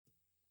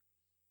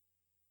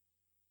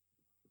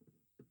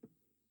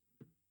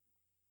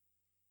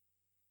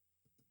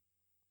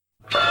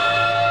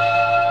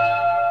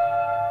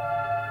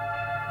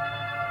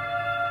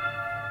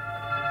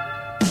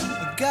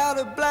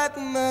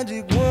black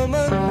magic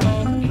woman.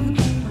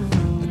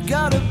 I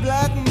got a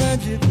black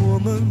magic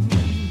woman.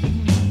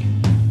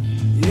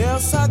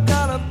 Yes, I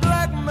got a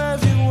black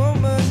magic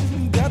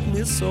woman. Got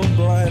me so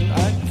blind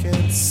I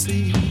can't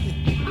see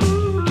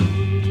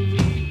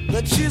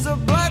that she's a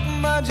black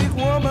magic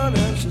woman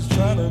and she's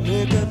trying to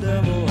make a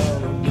devil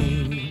out of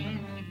me.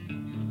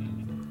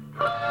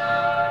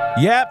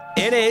 Yep,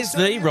 it is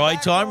the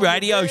Right Time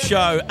Radio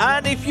Show.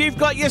 And if you've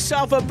got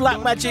yourself a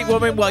black magic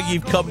woman, well,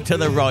 you've come to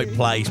the right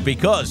place,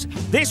 because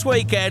this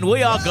weekend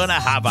we are going to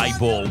have a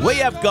ball. We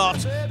have got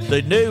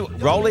the new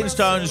Rolling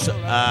Stones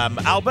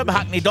album,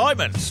 Hackney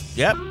Diamonds.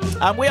 Yep.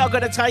 And we are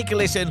going to take a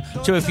listen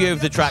to a few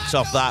of the tracks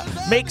off that,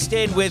 mixed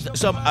in with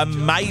some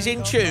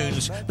amazing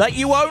tunes that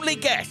you only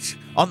get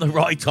on the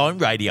Right Time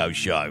Radio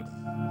Show.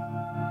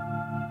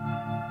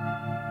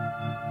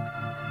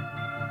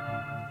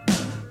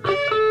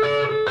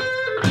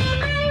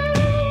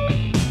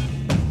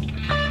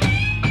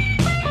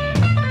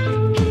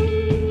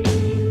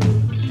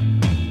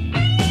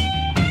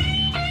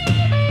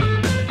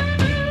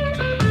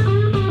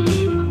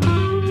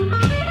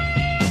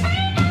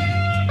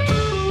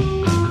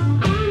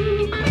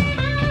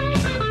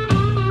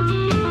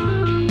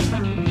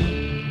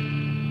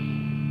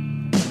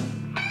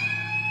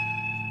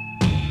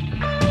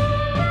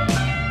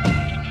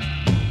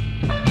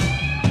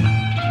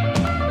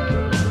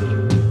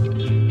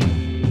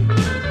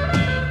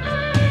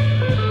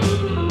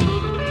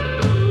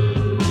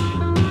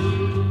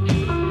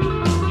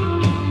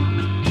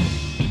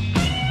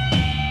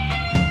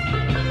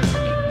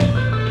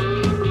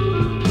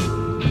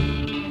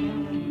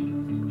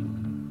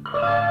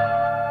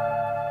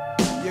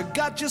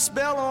 Your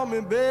spell on me,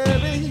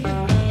 baby.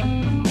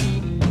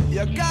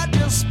 You got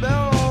your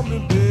spell on me,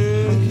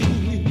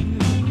 baby.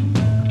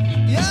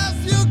 Yes,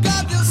 you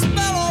got your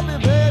spell on me,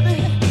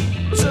 baby.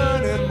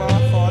 Turning my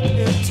heart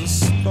into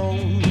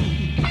stone.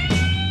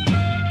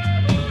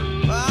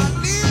 I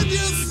need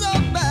you so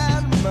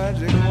bad,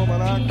 magic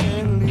woman, I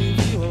can't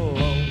leave you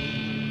alone.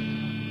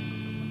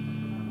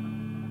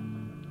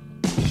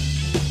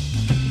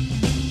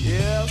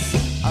 Yes,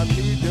 I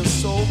need you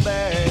so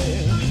bad.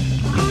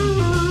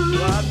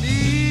 I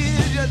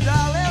need you,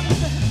 darling.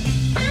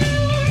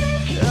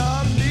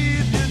 I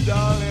need you,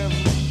 darling.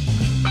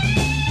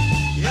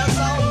 Yes, I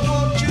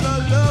want you to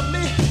love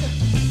me.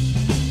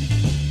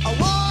 I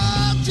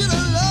want you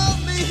to love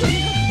me.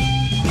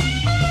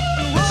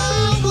 I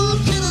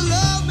want you to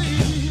love me.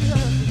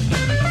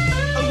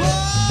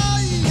 Oh,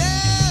 yeah.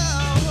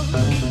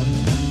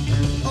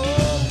 Oh,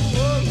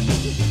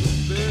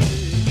 baby.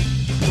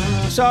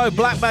 So,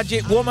 Black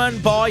Magic Woman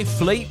by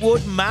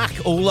Fleetwood Mac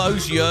all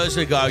those years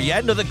ago. Yeah,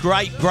 another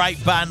great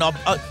band.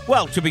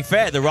 Well, to be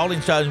fair, the Rolling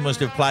Stones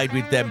must have played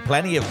with them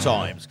plenty of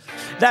times.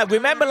 Now,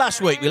 remember last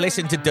week we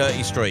listened to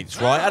Dirty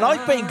Streets, right? And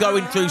I've been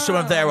going through some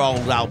of their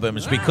old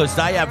albums because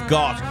they have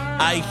got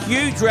a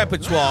huge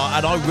repertoire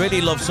and I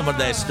really love some of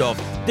their stuff.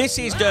 This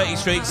is Dirty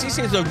Streets. This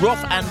is a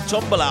Rough and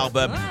Tumble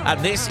album, and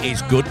this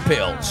is Good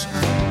Pills.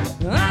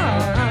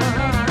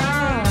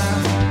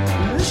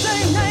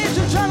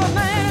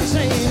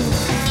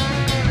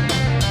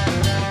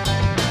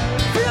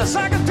 Feels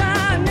like I'm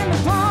dying in the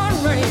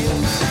pouring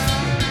rain.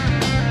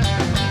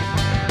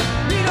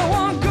 Need a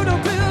one good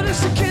pill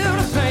just to kill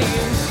the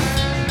pain.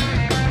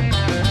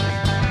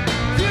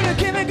 Feel the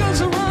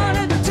chemicals are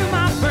running into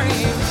my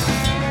brain.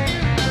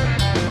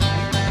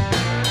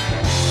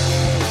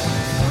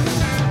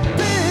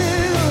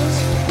 Pills,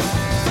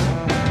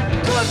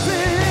 good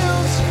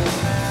pills,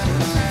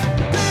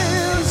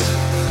 pills,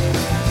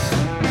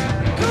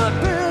 good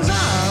pills.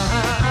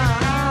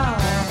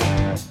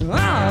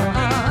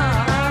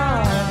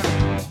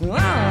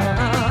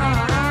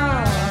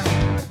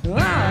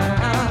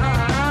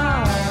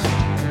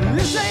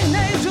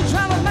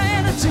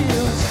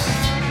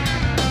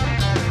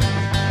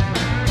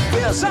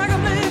 Feels like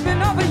I'm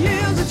living over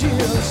years and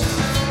years.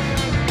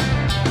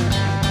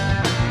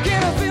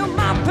 Can I feel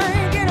my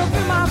pain? Can I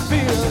feel my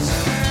fears?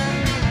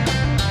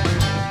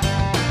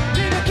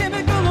 Need a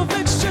chemical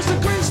fix just to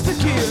grease the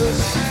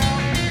gears.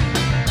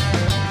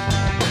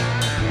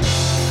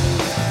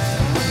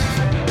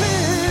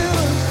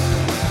 Pills,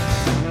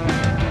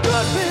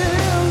 good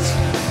pills,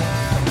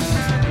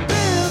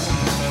 pills.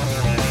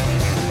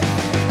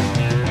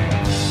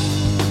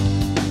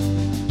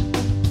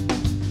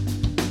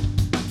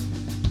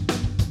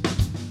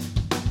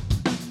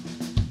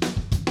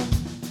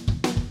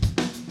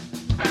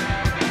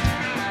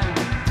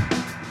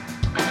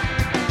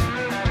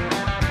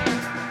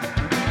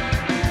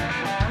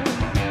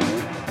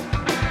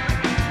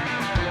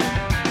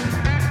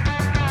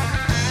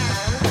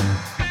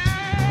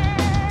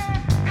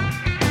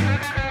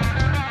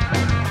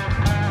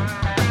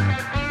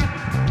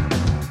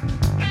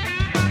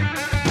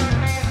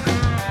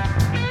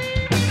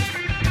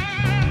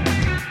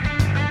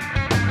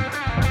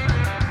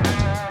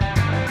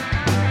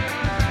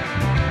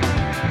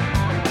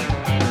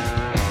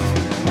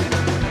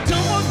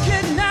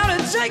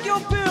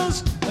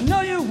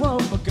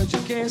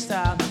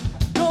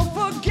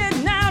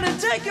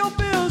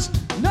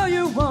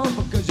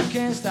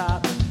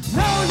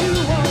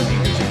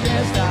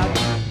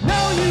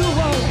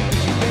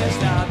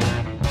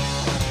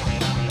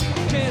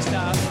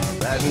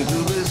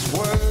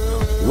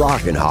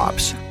 Rockin'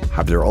 Hops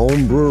have their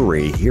own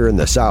brewery here in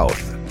the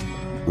South.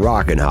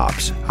 Rockin'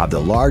 Hops have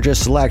the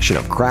largest selection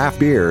of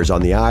craft beers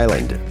on the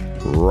island.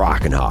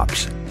 Rockin'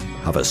 Hops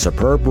have a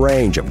superb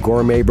range of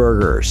gourmet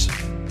burgers.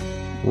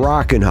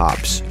 Rockin'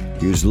 Hops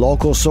use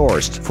local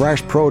sourced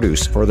fresh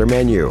produce for their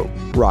menu.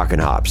 Rockin'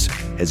 Hops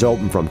is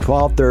open from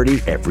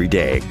 12:30 every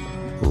day.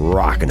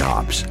 Rockin'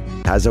 Hops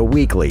has a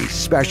weekly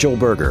special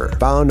burger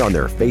found on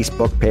their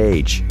Facebook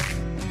page.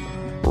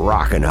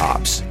 Rockin'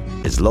 Hops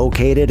is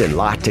located in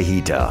La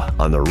Tejita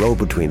on the road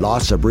between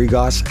Los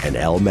Abrigos and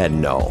El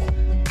Medino.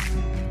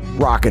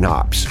 Rockin'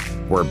 Hops,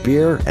 where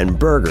beer and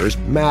burgers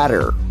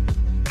matter.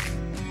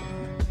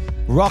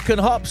 Rockin'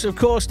 Hops, of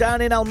course, down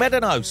in El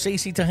Medino,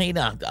 CC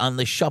Tahina, and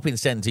the shopping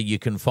centre. You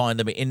can find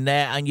them in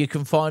there, and you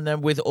can find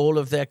them with all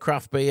of their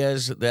craft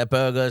beers, their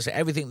burgers,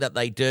 everything that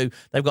they do.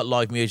 They've got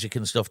live music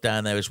and stuff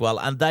down there as well.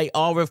 And they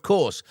are, of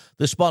course,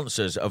 the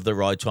sponsors of the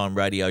Ride Time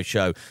Radio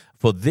Show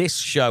for this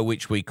show,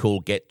 which we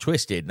call Get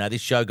Twisted. Now,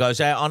 this show goes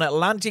out on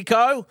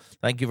Atlantico.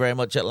 Thank you very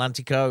much,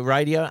 Atlantico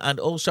Radio, and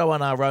also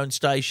on our own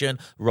station,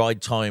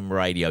 Ride Time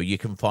Radio. You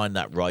can find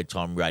that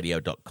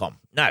ridetimeradio.com.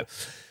 Now,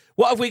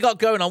 what have we got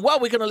going on?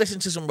 Well, we're going to listen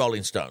to some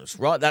Rolling Stones,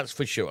 right? That's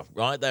for sure,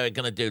 right? They're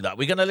going to do that.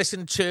 We're going to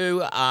listen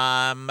to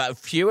a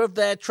few of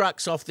their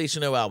tracks off this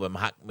new album,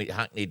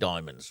 Hackney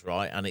Diamonds,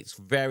 right? And it's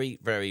very,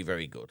 very,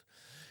 very good.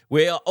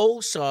 We are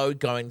also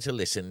going to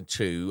listen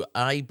to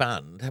a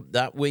band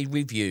that we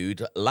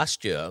reviewed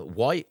last year,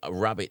 White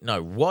Rabbit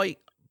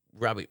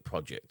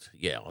Project.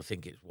 Yeah, I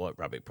think it's White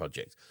Rabbit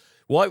Project.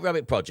 White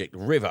Rabbit Project,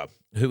 River,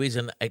 who is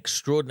an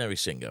extraordinary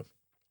singer.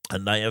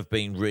 And they have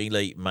been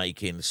really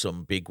making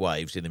some big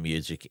waves in the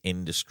music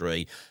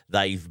industry.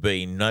 They've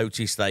been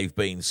noticed, they've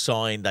been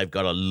signed, they've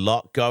got a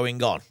lot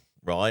going on,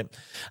 right?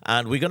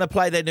 And we're going to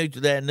play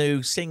their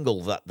new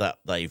single that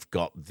they've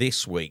got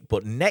this week.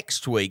 But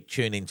next week,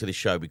 tune into the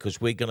show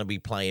because we're going to be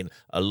playing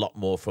a lot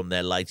more from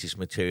their latest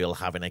material,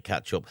 having a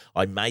catch-up.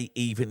 I may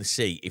even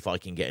see if I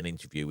can get an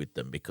interview with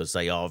them because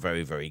they are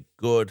very, very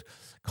good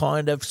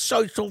kind of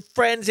social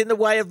friends in the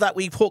way of that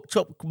we've hooked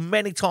up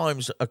many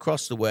times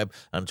across the web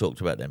and talked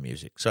about their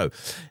music. So,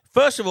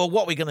 first of all,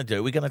 what we're going to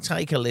do, we're going to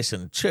take a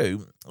listen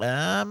to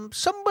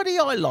somebody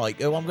I like,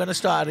 who I'm going to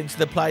start into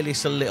the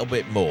playlist a little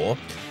bit more.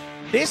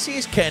 This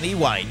is Kenny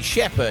Wayne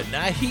Shepherd.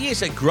 Now, he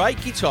is a great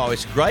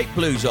guitarist, great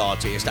blues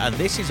artist, and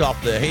this is off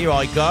the Here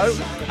I Go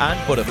and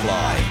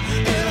Butterfly.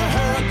 In a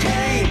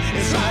hurricane,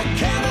 it's like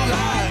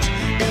candlelight.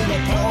 In the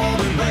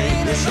pouring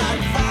rain, it's like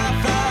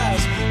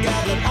fireflies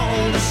gathered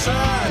on the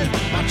sun.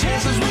 My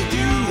chances with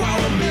you are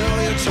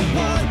 1,000,000 to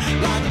 1.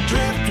 Like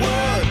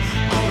driftwood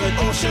on an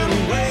ocean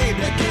wave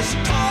that gets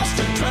tossed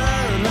and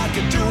turned like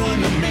you're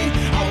doing to me.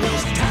 I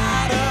was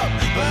tied up,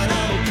 but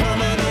I'm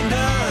coming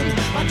undone.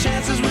 My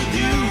chances with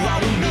you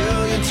are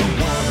 1,000,000 to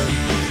 1.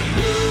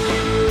 Ooh,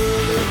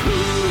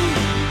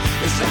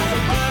 it's like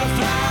a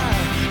butterfly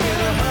in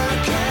a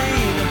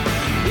hurricane.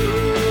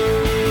 Ooh,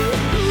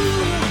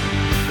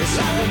 it's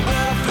like a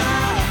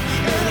butterfly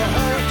in a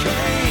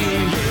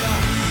hurricane. Yeah.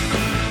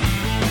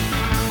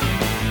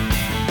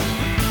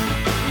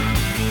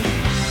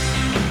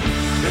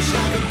 It's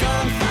like a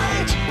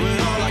gunfight when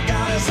all I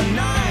got is a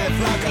knife.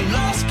 Like a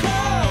lost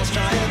cause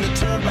trying to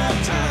turn back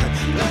time.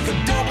 Like a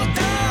double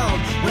down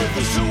with a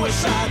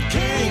suicide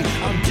king.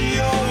 I'm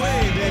DOA,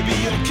 baby,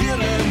 you're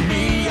killing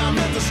me. I'm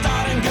at the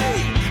starting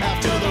gate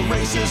after the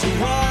race is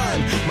run.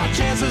 My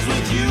chances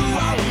with you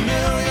are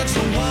 1,000,000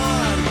 to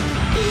 1.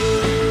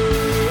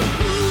 Ooh,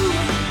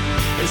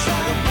 it's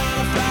like a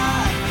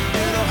butterfly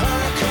in a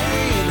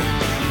hurricane.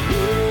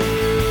 Ooh,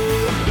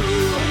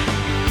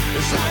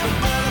 it's like a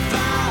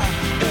butterfly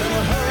in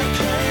a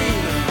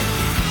hurricane.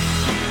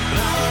 And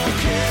I don't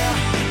care,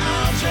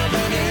 I'm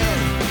jumping in.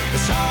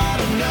 It's hard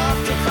enough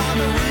to find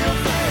the real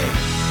thing.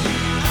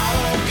 I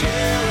don't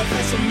care if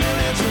it's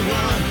 1,000,000 to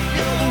 1.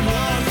 You're the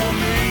one for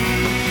me.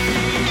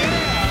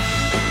 Yeah.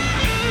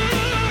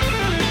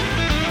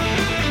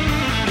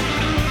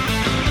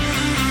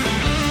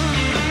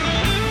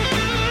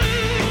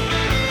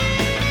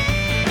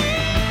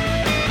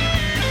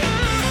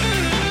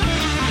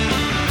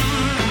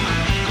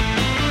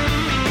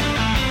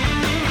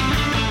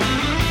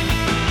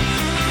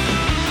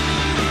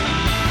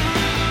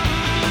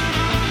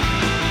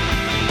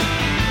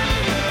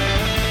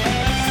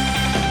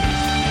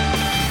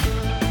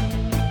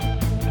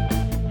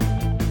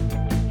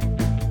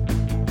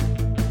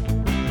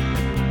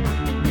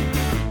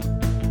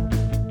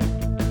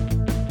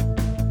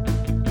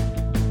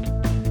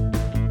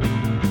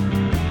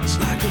 It's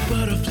like a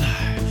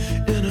butterfly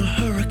in a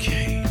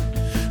hurricane.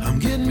 I'm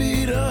getting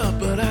beat up,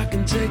 but I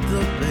can take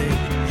the pain.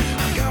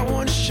 I got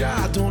one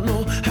shot, don't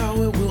know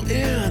how it will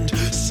end.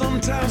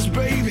 Sometimes,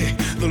 baby,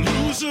 the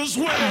losers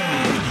win.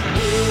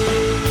 Ooh,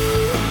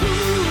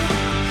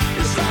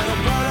 it's like a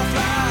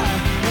butterfly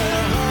in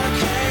a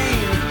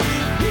hurricane.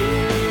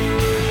 Ooh,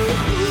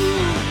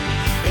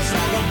 it's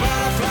like a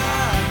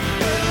butterfly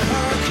in a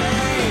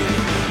hurricane.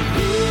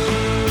 Ooh,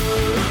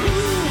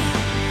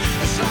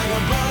 it's like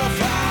a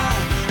butterfly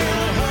in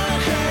a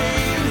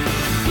hurricane.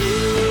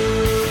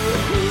 Ooh,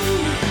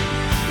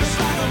 it's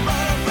like a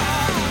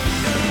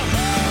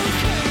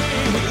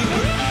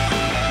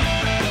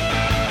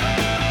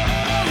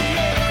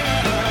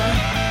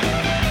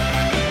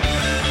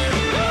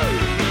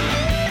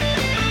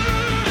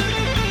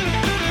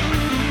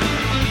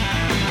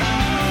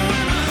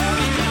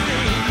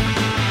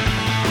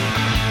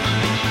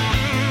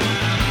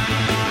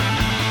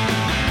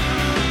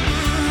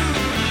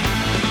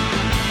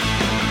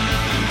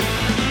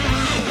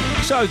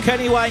So,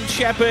 Kenny Wayne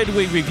Shepherd,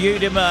 we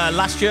reviewed him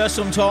last year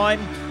sometime,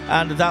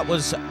 and that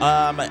was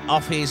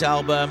off his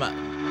album,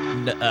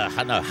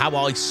 How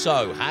I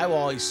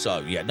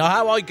Sow. Yeah, no,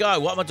 How I Go.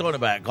 What am I talking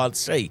about? Can't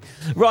see.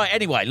 Right,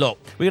 anyway, look,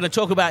 we're going to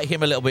talk about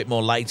him a little bit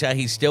more later.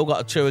 He's still got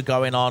a tour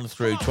going on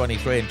through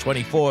 23 and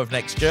 24 of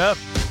next year.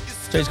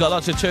 So he's got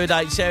lots of tour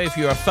dates there if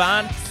you're a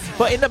fan.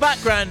 But in the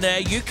background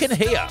there, you can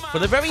hear, for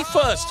the very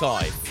first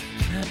time,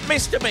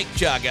 Mr. Mick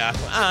Jagger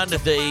and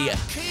the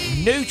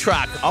new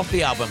track off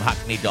the album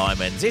Hackney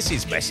Diamonds. This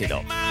is Mess It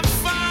Up.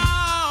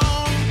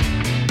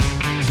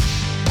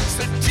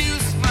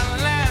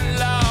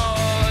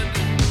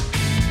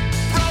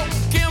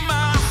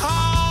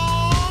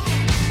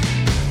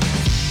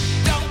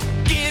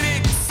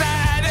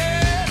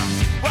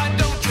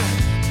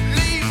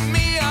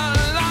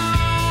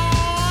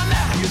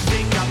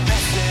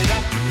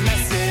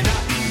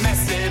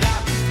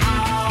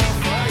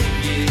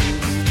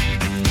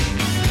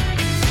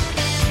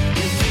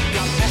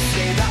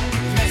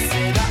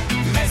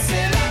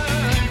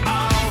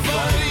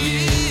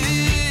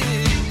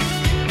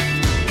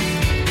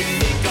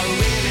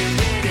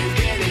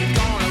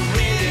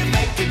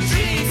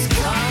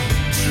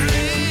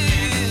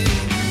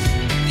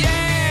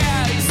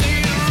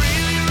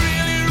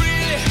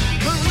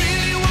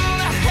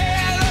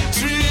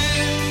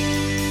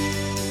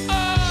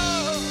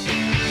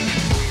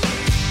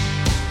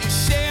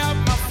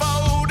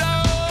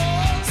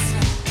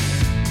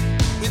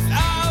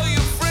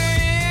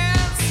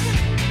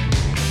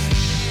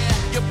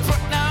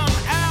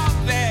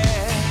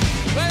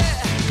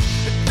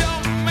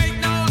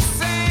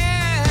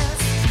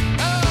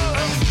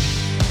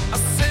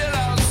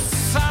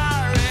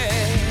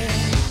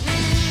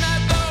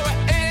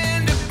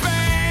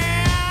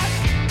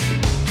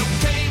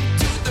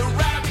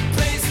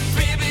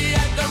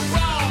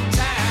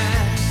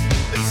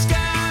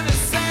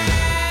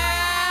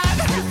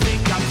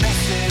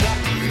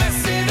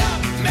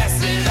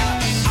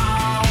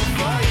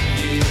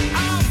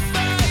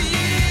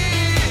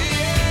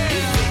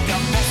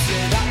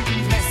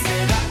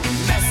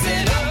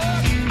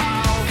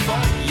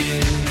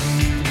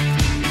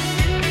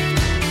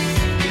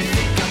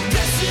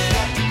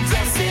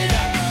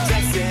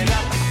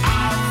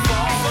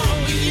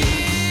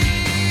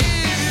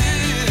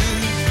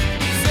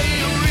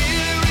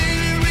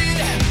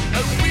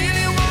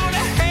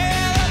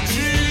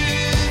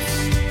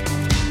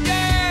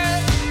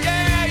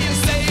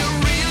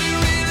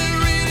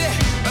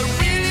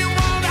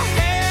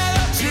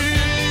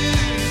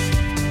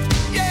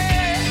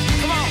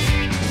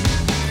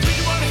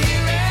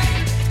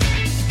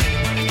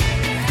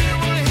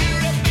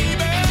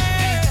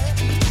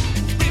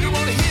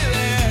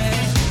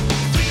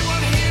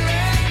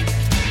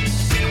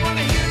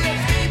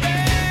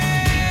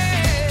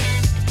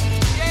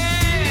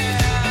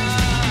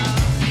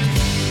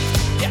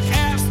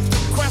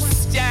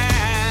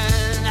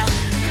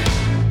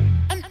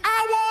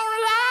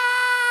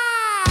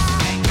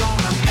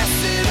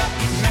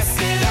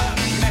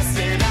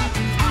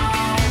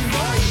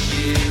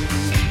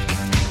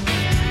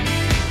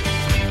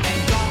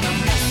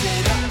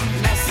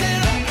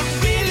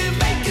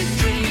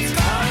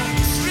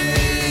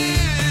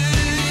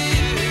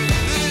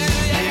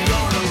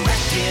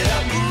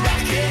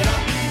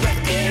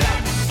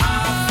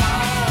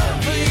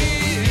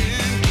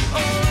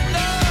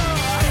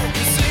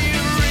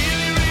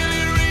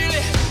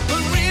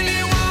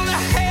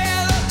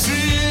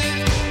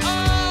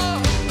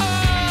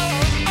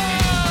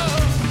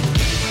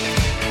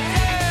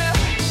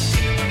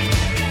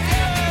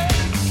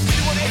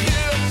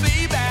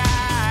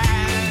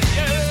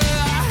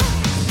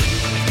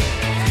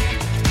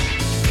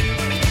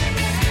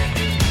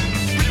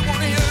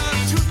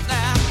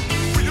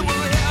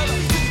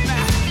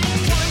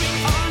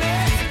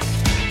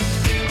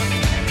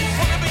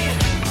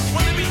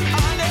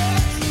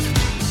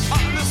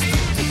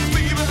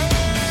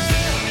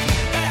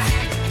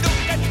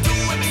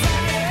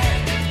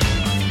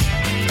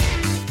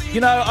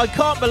 You know, I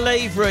can't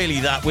believe really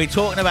that we're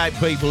talking about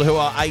people who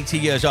are 80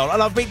 years old.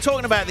 And I've been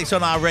talking about this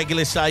on our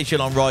regular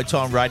station on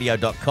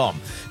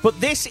RightTimeRadio.com. But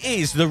this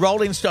is the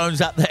Rolling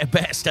Stones at their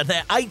best. And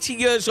they're 80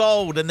 years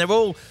old and they're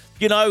all,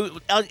 you know,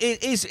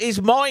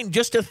 is mind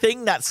just a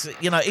thing that's,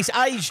 you know, is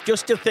age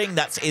just a thing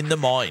that's in the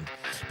mind?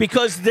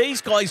 Because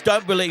these guys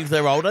don't believe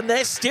they're old and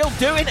they're still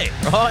doing it,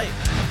 right?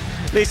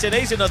 Listen,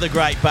 here's another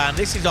great band.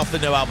 This is off the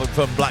new album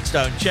from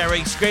Blackstone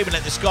Cherry, Screaming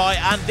at the Sky,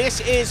 and this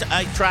is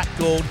a track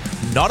called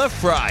Not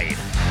Afraid.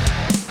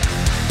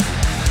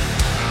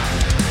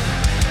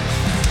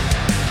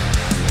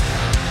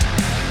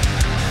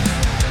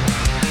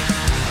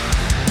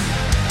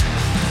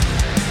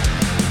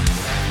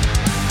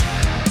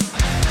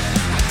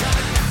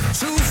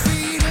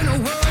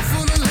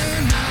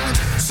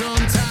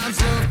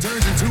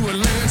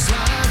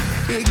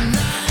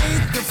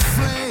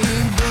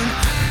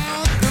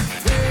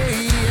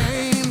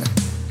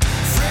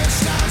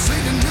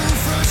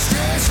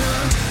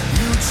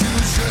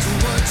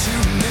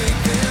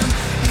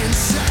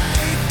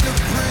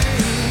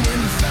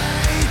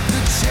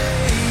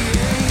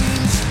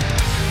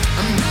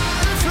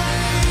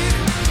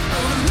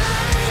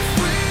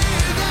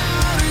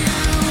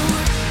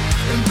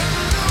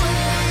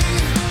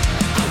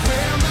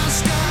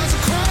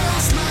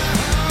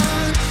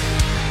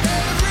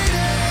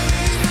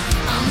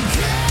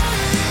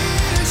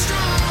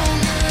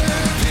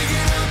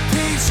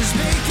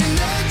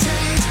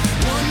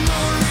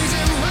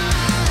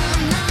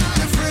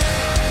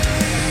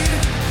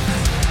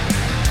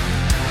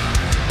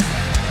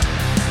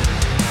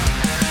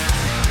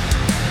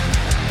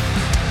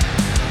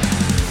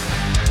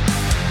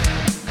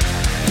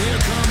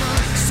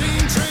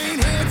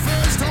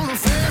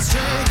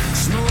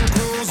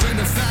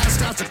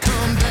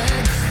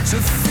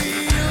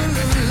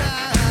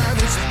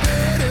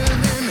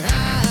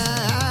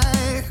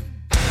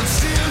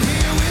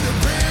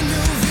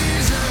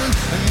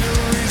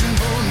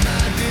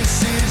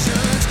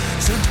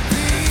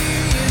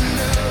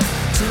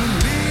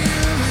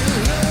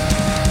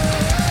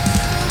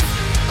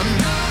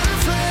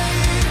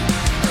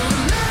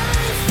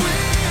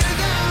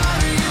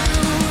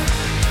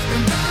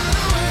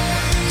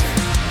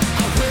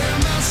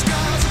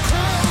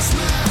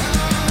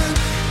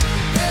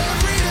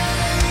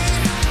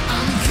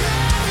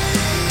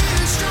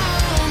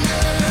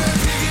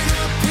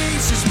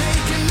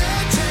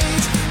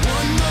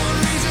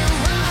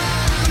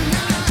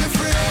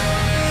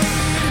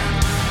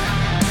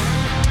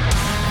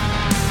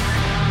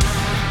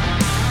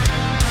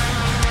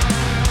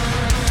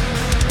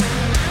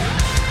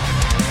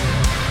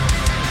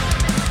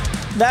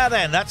 Now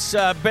then, that's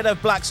a bit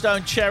of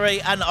Blackstone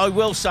Cherry, and I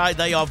will say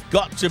they have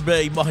got to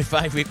be my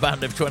favourite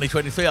band of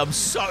 2023. I'm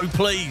so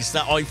pleased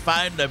that I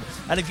found them.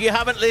 And if you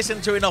haven't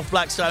listened to enough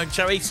Blackstone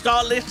Cherry,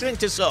 start listening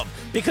to some,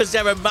 because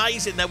they're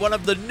amazing. They're one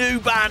of the new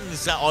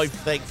bands that I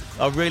think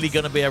are really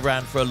going to be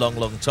around for a long,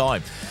 long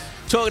time.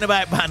 Talking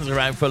about bands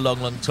around for a long,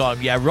 long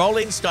time, yeah,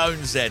 Rolling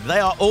Stones then. They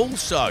are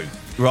also,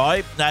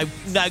 right, now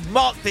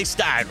mark this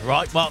down,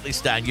 right, mark this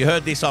down. You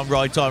heard this on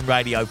Right Time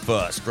Radio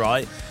first,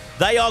 right?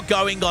 They are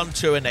going on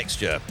tour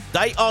next year.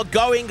 They are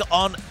going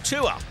on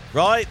tour,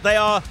 right? They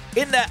are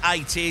in their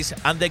 80s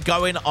and they're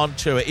going on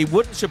tour. It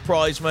wouldn't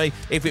surprise me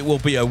if it will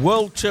be a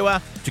world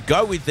tour to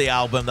go with the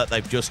album that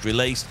they've just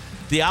released.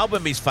 The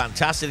album is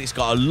fantastic. It's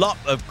got a lot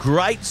of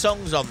great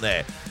songs on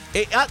there.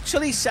 It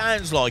actually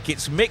sounds like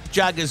it's Mick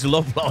Jagger's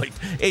love life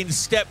in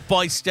Step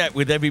by Step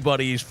with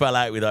everybody he's fell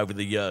out with over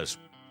the years.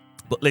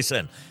 But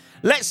listen,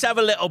 let's have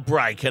a little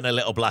break and a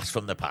little blast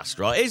from the past,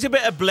 right? Here's a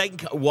bit of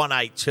Blink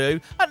 182,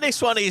 and this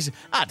one is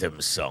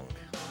Adam's song.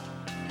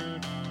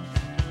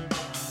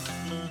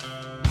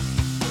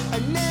 I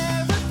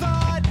never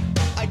thought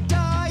I'd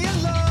die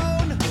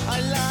alone.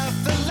 I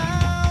laughed the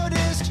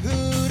loudest,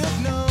 who'd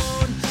have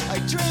known? I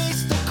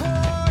traced the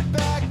cord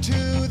back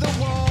to the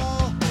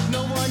wall.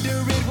 No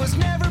wonder it was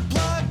never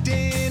plugged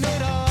in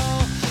at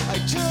all. I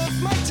took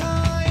my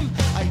time,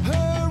 I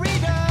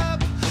hurried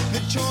up. The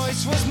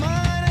choice was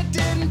mine.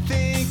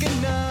 Think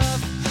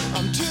enough.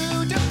 I'm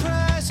too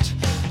depressed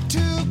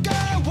to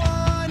go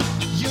on.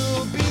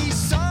 You'll be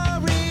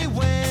sorry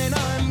when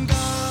I'm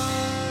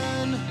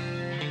gone.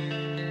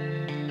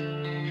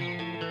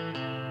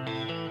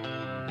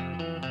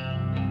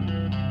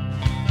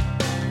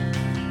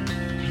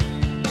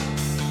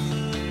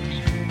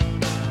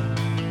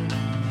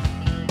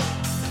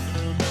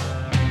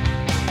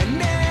 I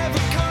never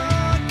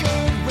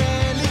conquered,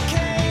 rarely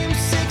came.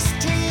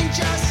 16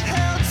 just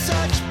held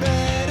such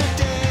better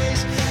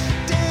days.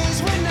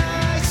 When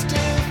I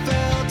still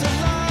felt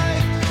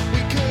alive,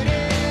 we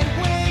couldn't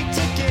wait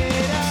to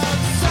get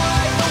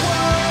outside. The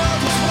world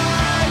was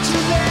wide,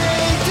 too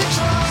late to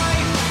try.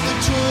 The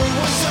tour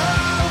was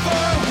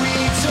over,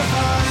 we'd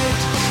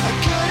survived. I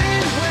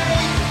couldn't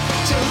wait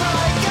till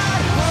I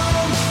got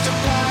home to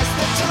pass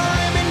the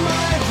time in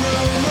my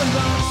room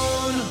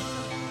alone.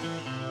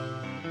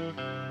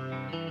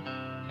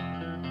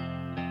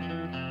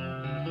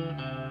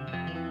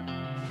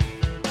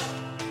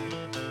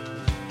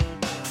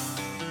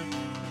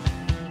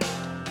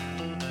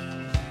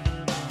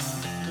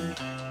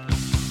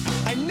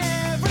 I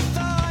never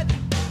thought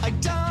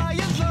I'd die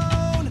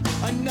alone.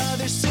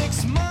 Another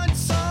 6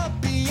 months I'll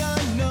be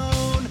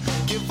unknown.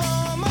 Give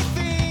all my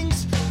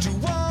things to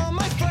all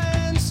my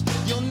friends.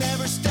 You'll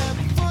never step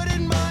foot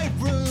in my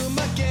room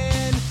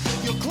again.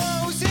 You'll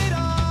close it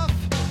off,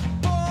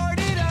 board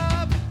it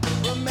up.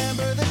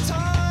 Remember the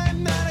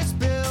time that I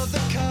spilled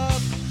the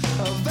cup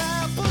of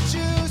apple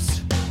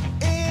juice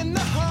in the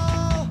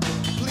hall.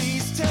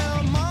 Please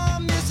tell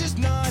Mom this is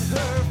not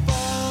her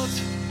fault.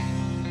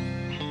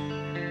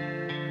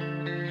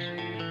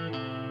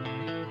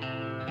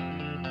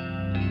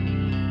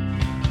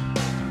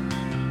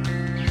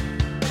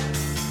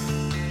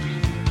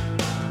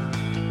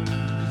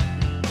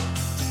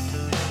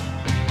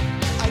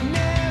 I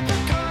never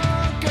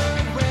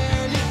conquered,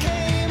 rarely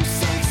came.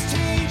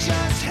 16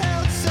 just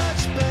held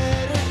such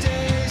better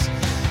days.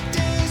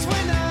 Days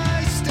when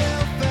I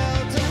still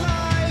felt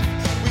alive.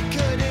 We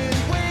couldn't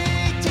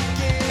wait to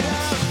get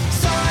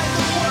outside.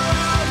 The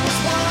world was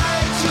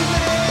wide, too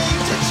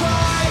late to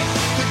try.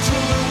 The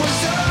tour was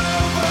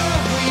over,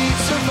 we'd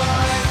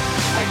survive.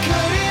 I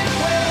couldn't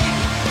wait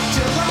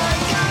till I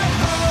got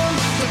home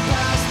to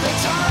pass the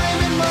time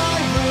in my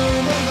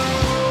room alone.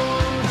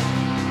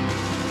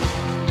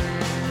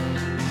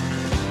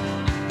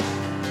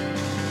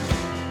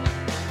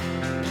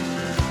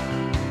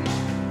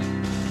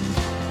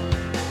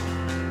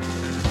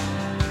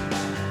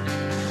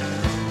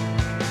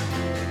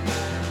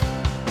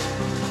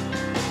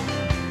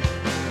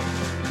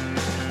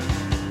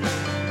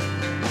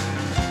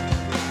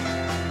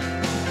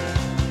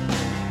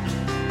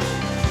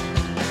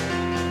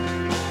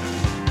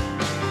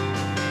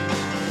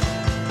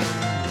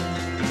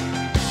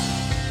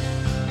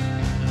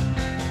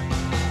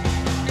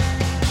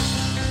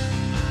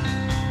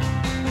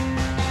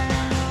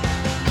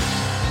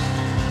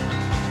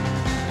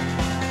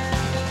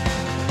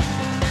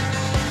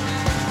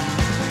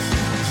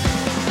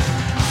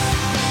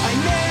 I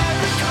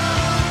never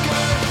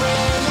conquered,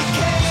 rarely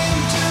came.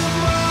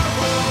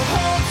 Tomorrow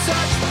holds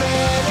such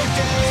better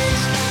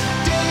days.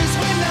 Days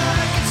when I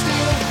can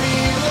still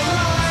feel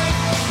alive.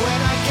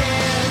 When I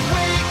can't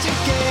wait to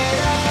get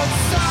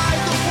outside.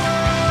 The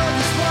world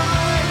is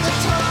wide, the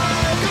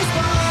time goes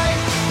by.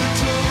 The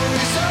tour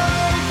is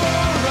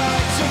over, I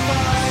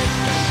survive.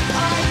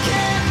 I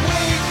can't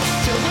wait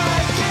till I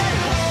get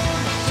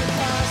home to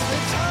pass the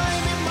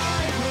time in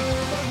my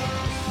room alone.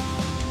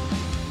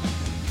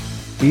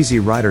 Easy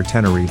Rider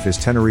Tenerife is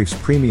Tenerife's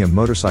premium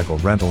motorcycle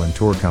rental and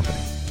tour company.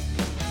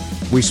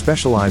 We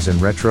specialize in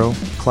retro,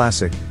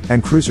 classic,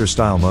 and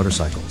cruiser-style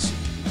motorcycles.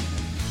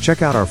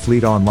 Check out our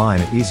fleet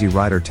online at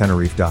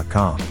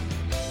easyridertenerife.com.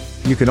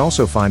 You can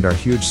also find our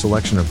huge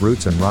selection of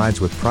routes and rides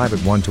with private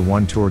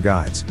one-to-one tour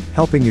guides,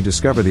 helping you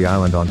discover the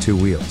island on 2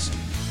 wheels.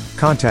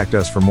 Contact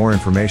us for more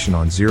information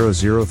on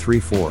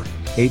 0034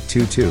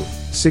 822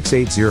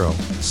 680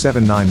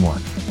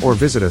 791 or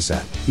visit us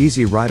at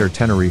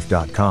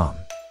easyridertenerife.com.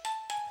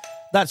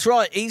 That's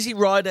right,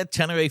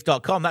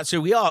 easyridertenerife.com. That's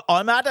who we are.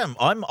 I'm Adam.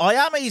 I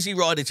am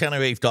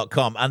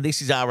easyridertenerife.com, and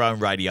this is our own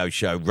radio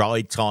show,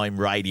 Ride Time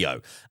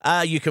Radio.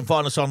 You can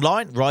find us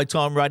online,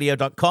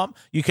 ridetimeradio.com.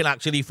 You can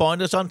actually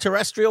find us on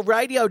terrestrial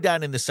radio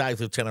down in the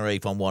south of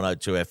Tenerife on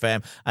 102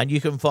 FM, and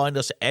you can find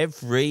us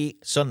every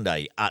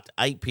Sunday at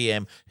 8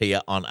 p.m.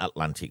 here on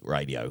Atlantic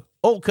Radio.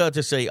 All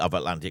courtesy of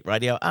Atlantic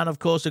Radio and, of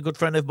course, a good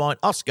friend of mine,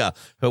 Oscar,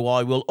 who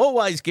I will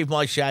always give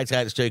my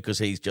shout-outs to because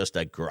he's just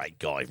a great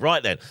guy.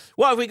 Right then,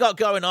 what have we got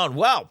going on?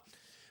 Well,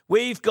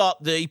 we've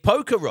got the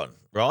poker run,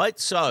 right?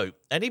 So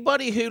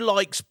anybody who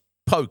likes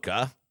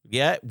poker,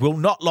 will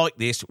not like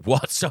this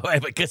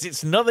whatsoever because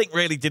it's nothing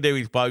really to do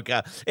with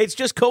poker. It's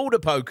just called a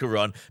poker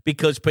run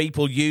because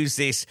people use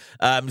this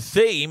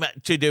theme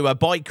to do a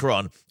bike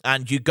run,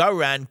 and you go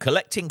around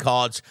collecting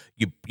cards.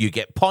 You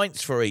get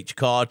points for each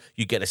card.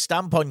 You get a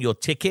stamp on your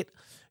ticket.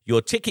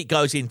 Your ticket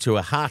goes into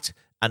a hat,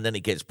 and then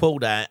it gets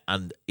pulled out,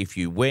 and if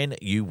you win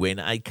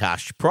a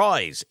cash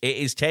prize. It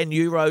is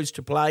 €10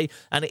 to play,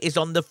 and it is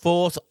on the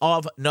 4th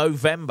of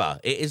November.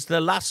 It is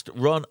the last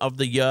run of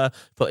the year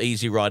for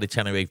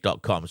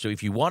easyridertenerife.com. So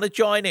if you want to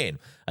join in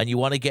and you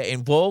want to get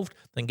involved,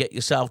 then get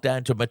yourself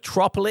down to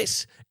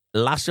Metropolis,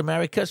 Las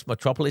Americas,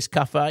 Metropolis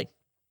Cafe,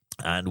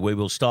 and we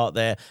will start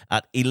there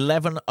at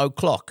 11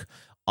 o'clock.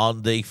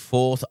 On the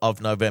 4th of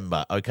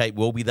November. Okay, it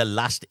will be the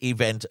last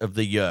event of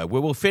the year.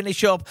 We will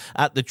finish up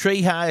at the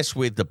Treehouse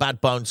with the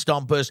Bad Bone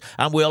Stompers,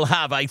 and we'll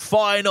have a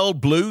final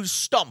blues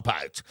stomp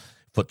out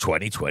for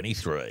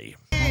 2023.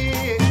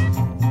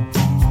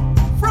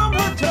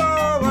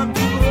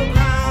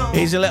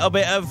 Here's a little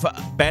bit of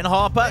Ben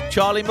Harper,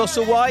 Charlie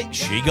Musselwhite,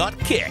 She Got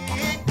Kick.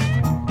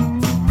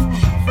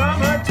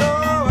 From her toe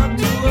up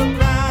to the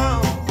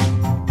ground,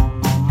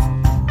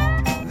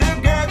 the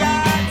girl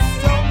got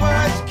so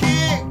much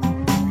kick.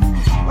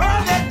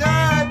 All that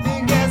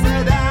nothing gets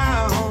her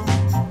down.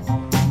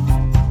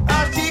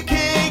 Oh, she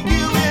kick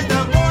you in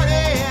the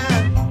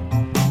morning,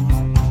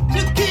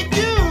 she'll kick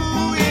you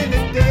in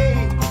the day.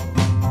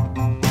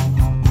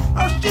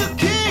 Oh, she'll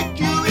kick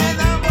you in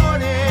the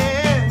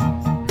morning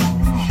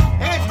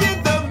and in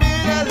the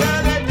middle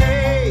of the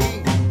day.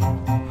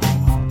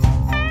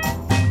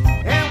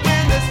 And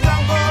when the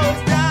sun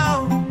goes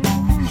down,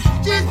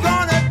 she's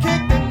gonna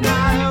kick the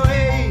night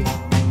away.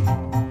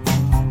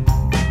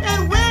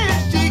 And when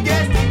she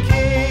gets to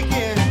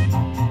kicking,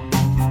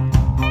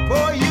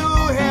 boy, you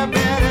have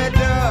better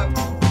duck.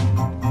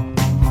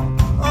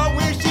 Oh,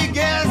 when she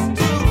gets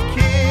to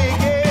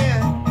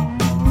kicking,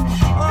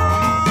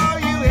 oh,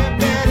 you have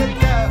better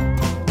duck.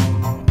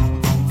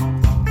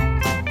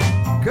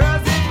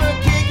 'Cause if a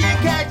kicking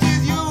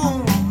catches you,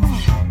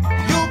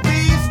 you'll be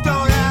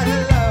stoned out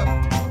of luck.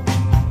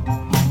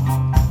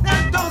 Now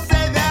don't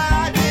say that I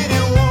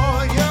didn't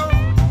warn you,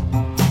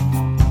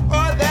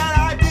 or that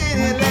I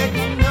didn't let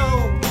you know.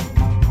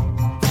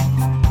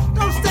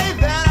 Don't say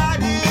that I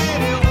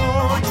didn't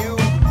warn you,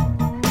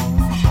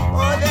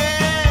 or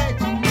that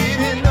you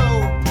didn't know.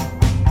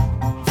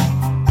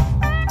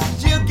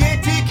 She'll get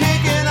to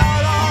kicking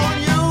all on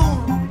you,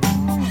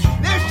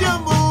 then she'll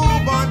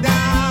move on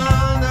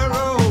down the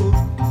road.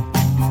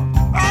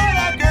 Oh,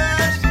 that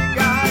girl, she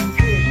got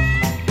kicked.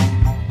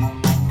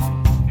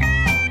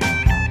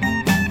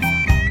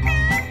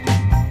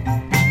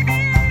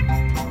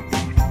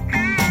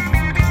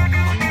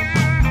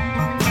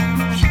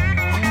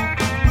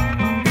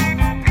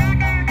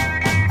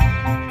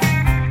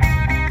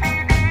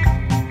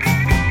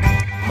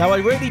 Now, I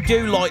really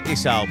do like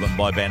this album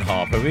by Ben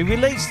Harper. He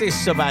released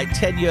this about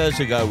 10 years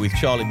ago with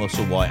Charlie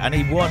Musselwhite, and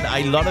he won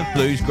a lot of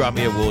Blues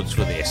Grammy Awards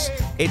for this.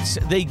 It's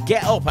the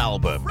Get Up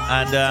album,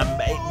 and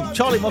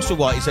Charlie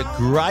Musselwhite is a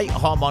great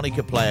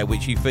harmonica player,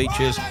 which he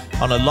features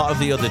on a lot of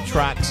the other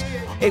tracks.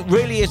 It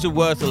really is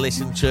worth a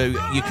listen to.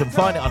 You can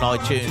find it on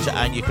iTunes,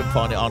 and you can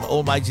find it on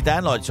all major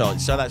download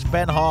sites. So that's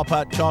Ben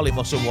Harper, Charlie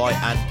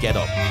Musselwhite, and Get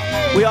Up.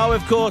 We are,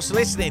 of course,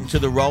 listening to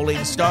the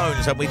Rolling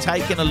Stones, and we're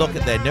taking a look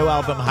at their new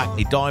album,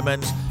 Hackney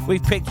Diamonds.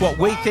 We've picked what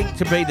we think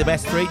to be the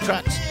best 3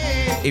 tracks.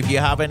 If you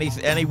have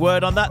any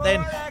word on that,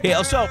 then hit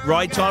us up,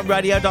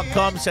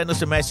 ridetimeradio.com, send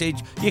us a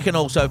message. You can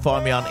also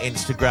find me on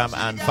Instagram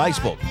and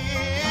Facebook.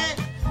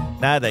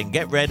 Now then,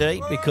 get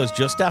ready, because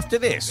just after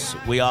this,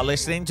 we are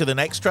listening to the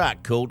next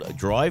track called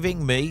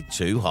Driving Me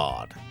Too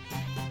Hard.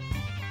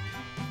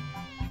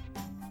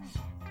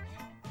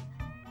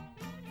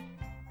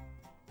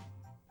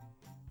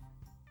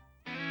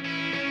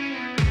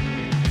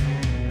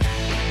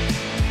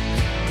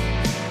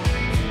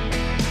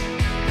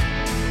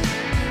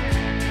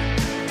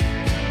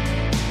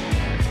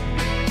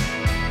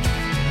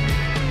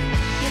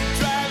 You're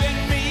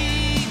driving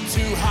me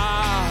too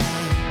hard.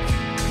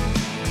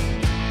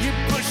 You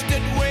pushed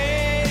it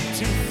way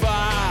too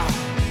far.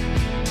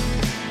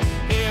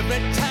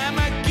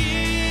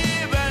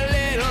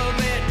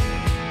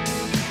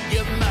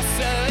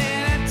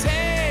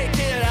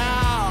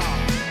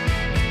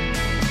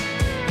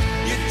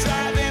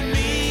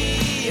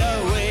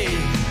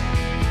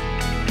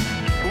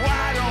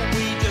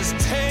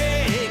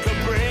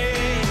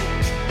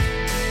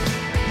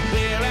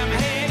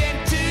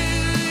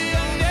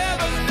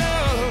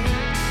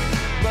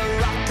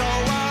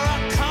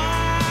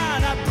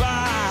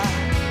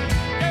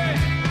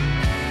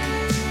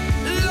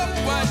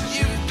 what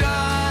you've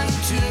done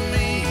to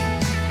me.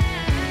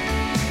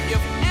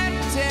 You've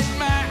emptied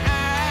my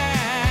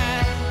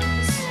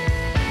eyes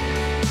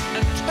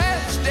and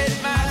twisted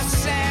my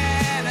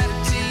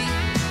sanity,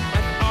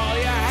 and all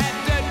you had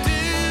to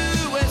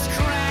do was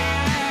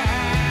cry.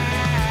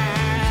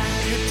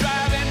 You're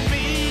driving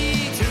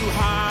me too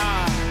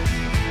hard.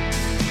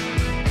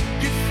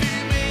 You threw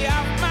me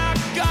off my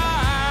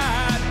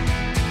guard.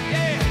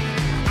 Yeah,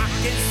 I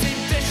can't seem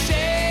to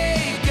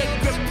shake your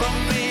grip on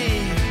me.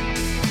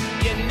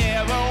 You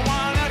never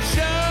wanna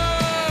show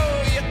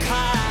your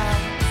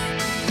cards.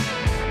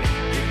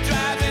 You're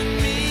driving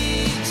me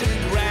to the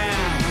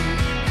ground.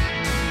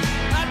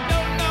 I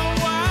don't know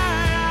why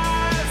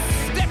I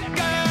stick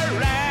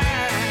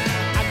around.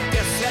 I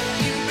guess that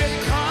you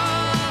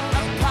become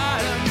a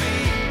part of me.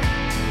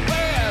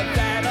 Well,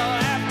 that'll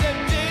have to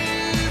do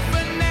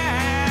for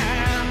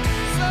now.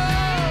 So,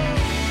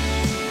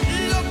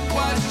 look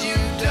what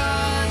you've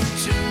done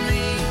to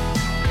me.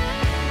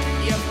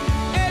 You've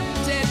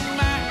emptied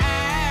my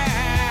eyes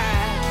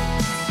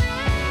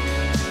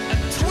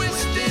and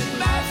twisted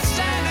my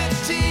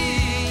sanity,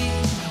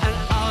 and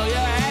all you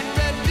had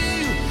to do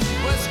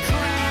was cry.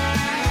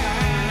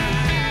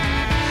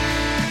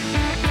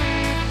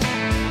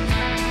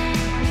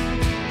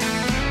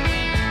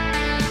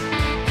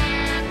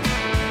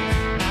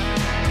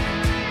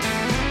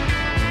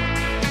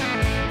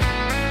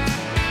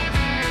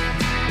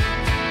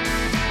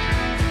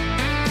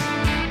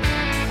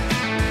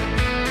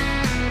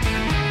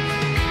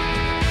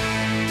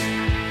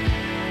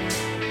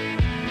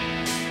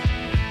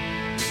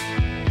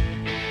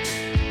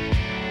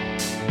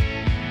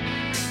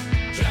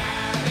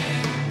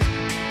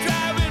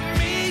 Driving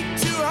me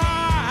too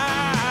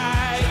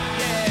hard,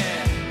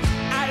 yeah.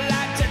 I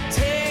like to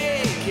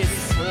take it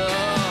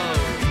slow.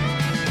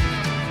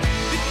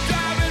 You're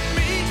driving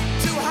me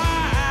too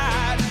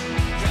hard.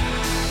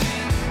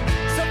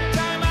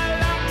 Sometimes I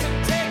like to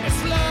take it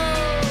slow,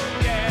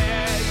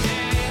 yeah.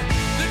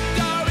 The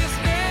door is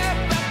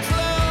never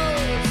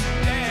closed,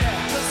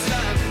 yeah.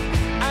 Listen,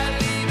 I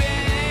leave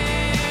it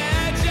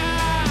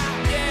ajar,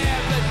 yeah.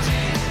 But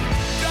you're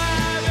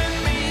driving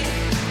me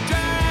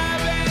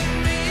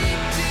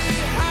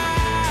too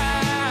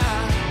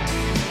hard,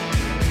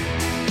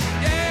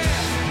 yeah.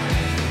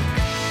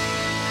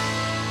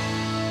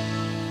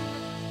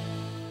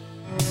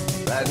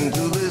 Right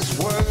into this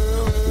world.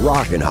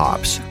 Rockin'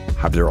 Hops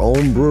have their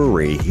own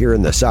brewery here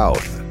in the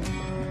South.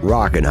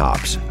 Rockin'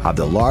 Hops have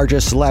the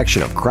largest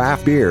selection of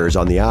craft beers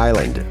on the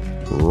island.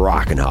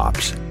 Rockin'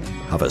 Hops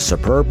have a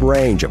superb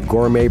range of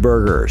gourmet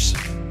burgers.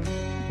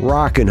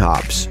 Rockin'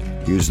 Hops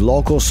use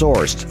local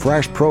sourced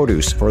fresh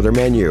produce for their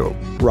menu.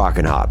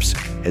 Rockin' Hops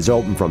is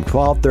open from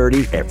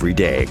 12:30 every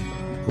day.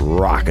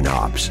 Rockin'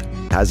 Hops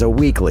has a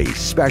weekly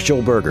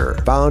special burger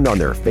found on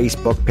their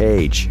Facebook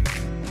page.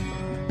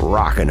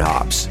 Rockin'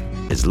 Hops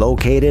is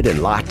located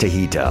in La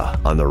Tejita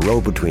on the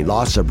road between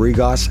Los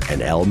Abrigos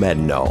and El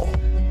Medino.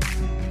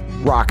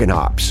 Rockin'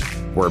 Hops,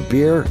 where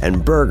beer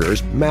and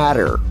burgers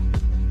matter.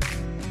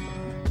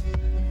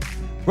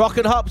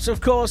 Rockin' Hops,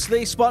 of course,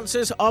 the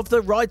sponsors of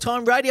the Ride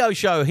Time Radio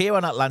Show here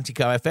on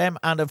Atlantico FM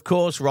and, of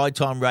course,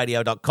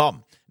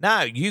 ridetimeradio.com.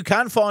 Now, you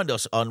can find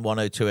us on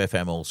 102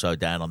 FM also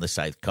down on the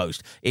South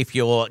Coast if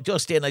you're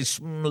just in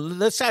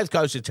the South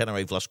Coast of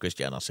Tenerife, Los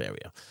Cristianos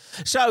area.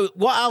 So,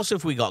 what else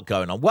have we got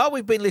going on? Well,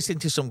 we've been listening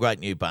to some great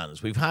new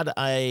bands. We've had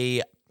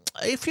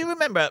if you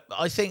remember,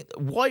 I think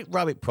White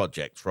Rabbit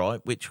Project, right,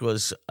 which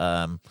was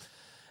about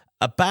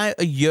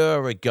a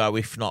year ago,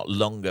 if not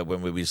longer,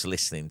 when we was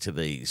listening to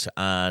these.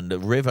 And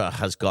River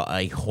has got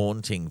a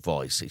haunting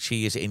voice.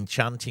 She is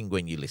enchanting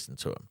when you listen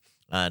to them.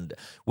 And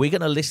we're going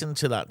to listen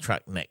to that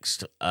track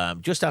next,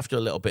 just after a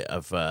little bit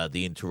of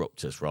The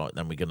Interrupters, right?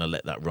 Then we're going to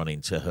let that run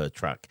into her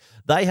track.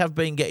 They have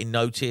been getting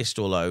noticed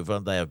all over.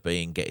 They have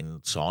been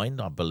getting signed.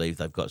 I believe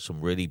they've got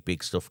some really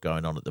big stuff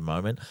going on at the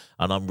moment.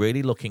 And I'm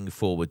really looking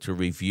forward to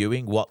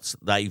reviewing what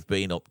they've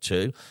been up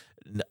to.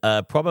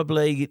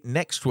 Probably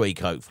next week,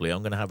 hopefully,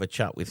 I'm going to have a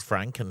chat with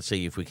Frank and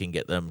see if we can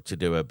get them to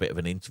do a bit of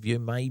an interview,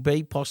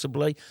 maybe,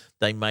 possibly.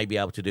 They may be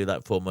able to do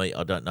that for me.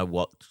 I don't know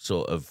what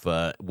sort of,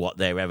 what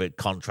their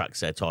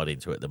contracts they're tied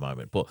into at the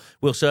moment, but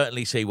we'll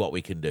certainly see what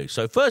we can do.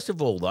 So first of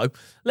all, though,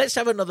 let's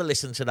have another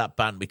listen to that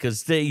band,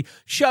 because the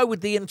show with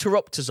the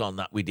Interrupters on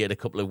that we did a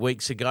couple of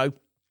weeks ago,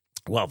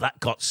 well, that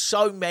got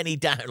so many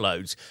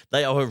downloads.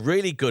 They are a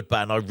really good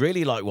band. I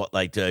really like what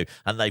they do,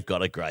 and they've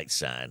got a great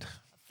sound.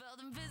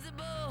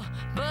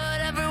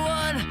 But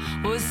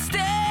everyone was staring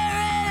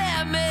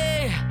at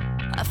me.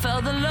 I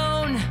felt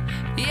alone,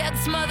 yet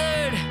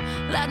smothered,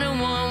 like no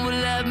one would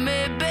let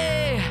me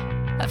be.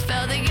 I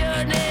felt the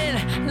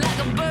yearning, like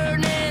a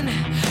burning,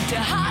 too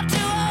hot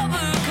to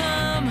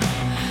overcome.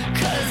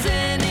 'Cause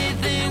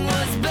anything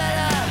was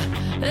better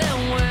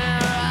than where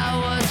I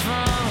was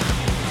from.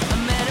 I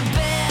met a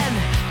band,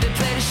 they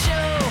played a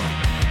show.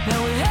 Now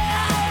we head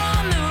out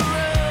on the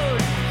road.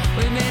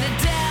 We made it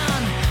down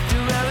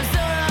through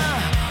Arizona,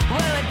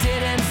 where it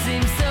didn't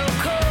seem so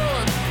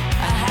cold.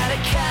 I had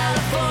a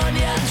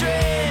California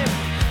dream.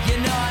 You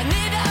know I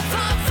need that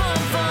fun, fun,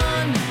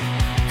 fun.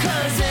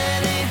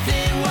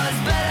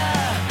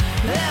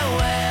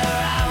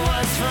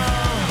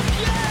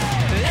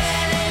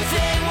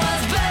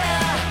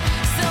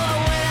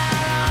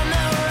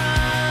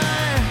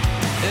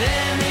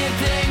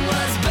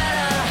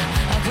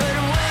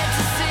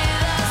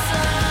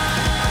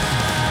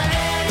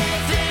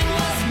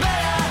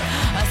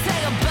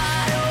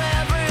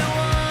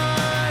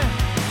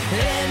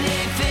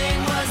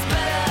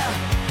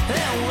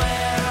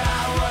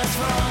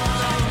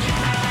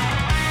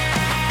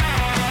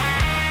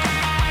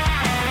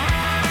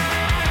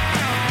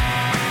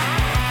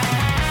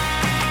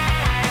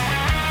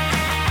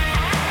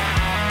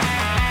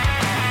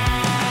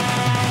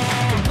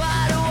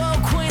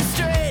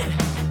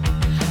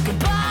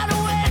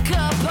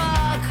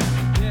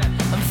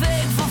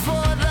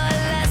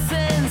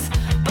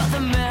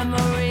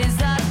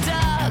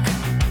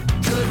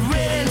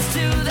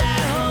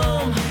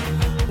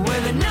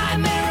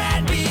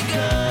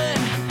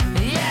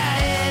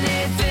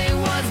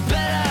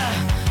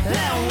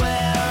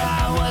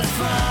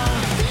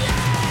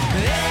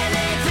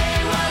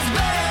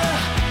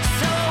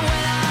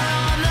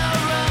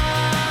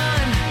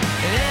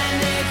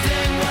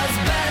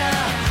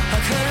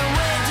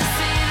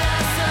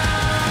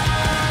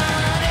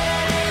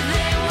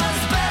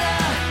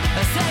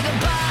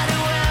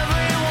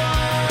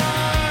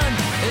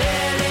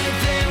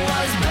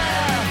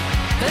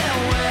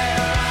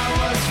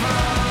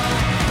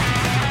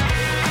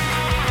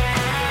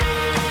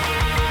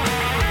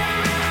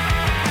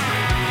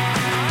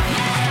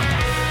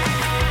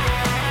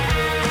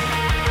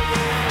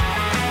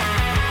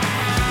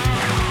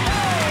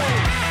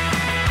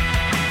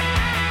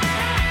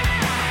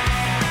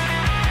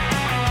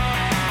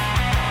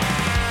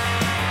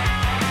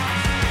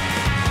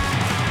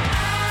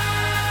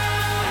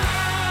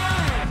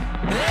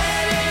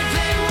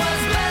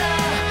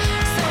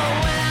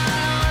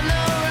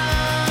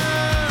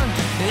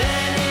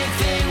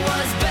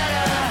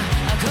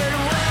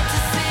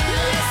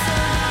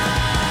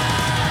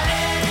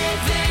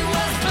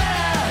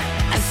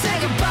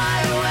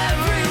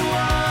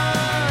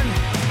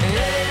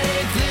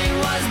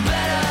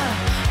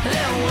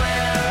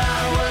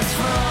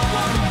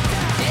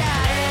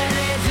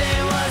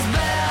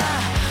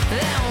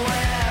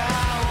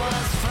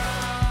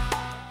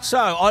 So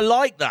I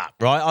like that,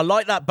 right? I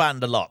like that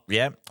band a lot,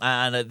 yeah?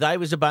 And they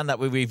was a band that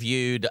we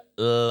reviewed,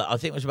 I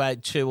think it was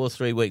about 2 or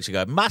 3 weeks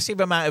ago.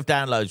 Massive amount of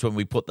downloads when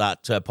we put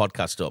that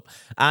podcast up.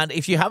 And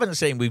if you haven't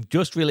seen, we've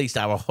just released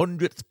our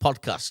 100th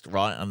podcast,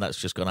 right? And that's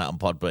just gone out on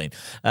Podbean.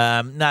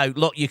 Now,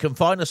 look, you can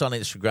find us on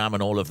Instagram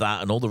and all of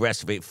that and all the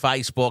rest of it,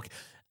 Facebook.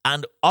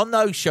 And on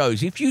those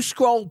shows, if you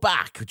scroll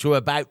back to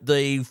about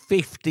the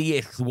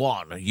 50th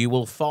one, you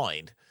will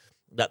find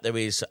that there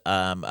is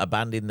a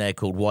band in there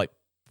called White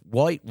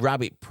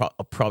Rabbit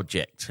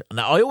Project.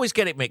 Now, I always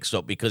get it mixed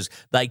up because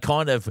they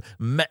kind of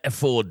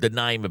metaphored the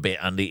name a bit,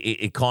 and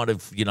it kind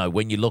of, you know,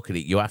 when you look at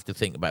it, you have to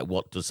think about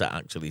what does that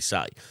actually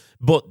say.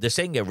 But the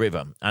singer,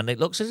 River, and it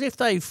looks as if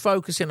they're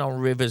focusing on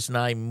River's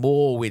name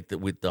more with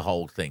the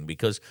whole thing,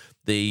 because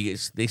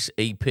this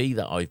EP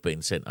that I've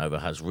been sent over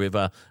has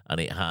River, and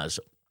it has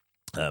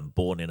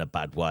Born in a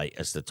Bad Way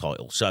as the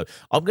title. So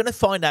I'm going to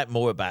find out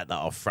more about that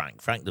off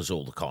Frank. Frank does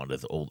all the kind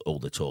of all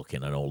the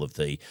talking and all of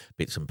the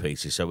bits and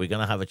pieces. So we're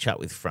going to have a chat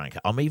with Frank.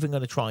 I'm even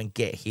going to try and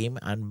get him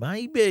and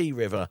maybe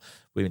River.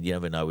 You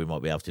never know, we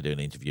might be able to do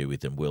an interview with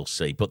them. We'll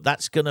see. But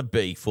that's going to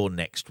be for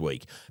next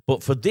week.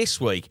 But for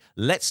this week,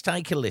 let's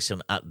take a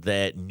listen at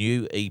their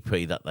new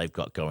EP that they've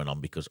got going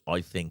on, because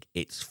I think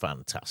it's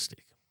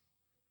fantastic.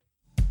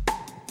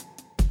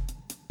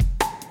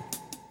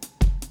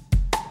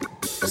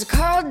 It was a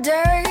cold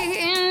day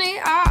in the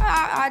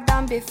yard,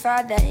 down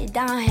before they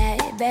done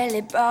had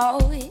belly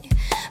boy.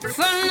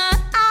 From the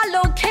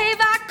hollow cave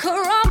I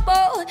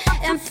crumbled,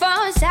 and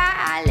from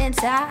silence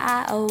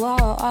I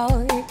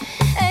awoke.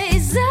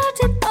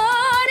 Exerted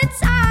all the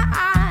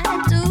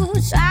time to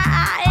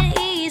try and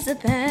ease the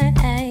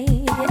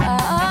pain.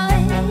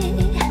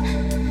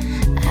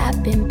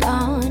 I've been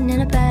born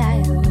in a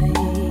bad way.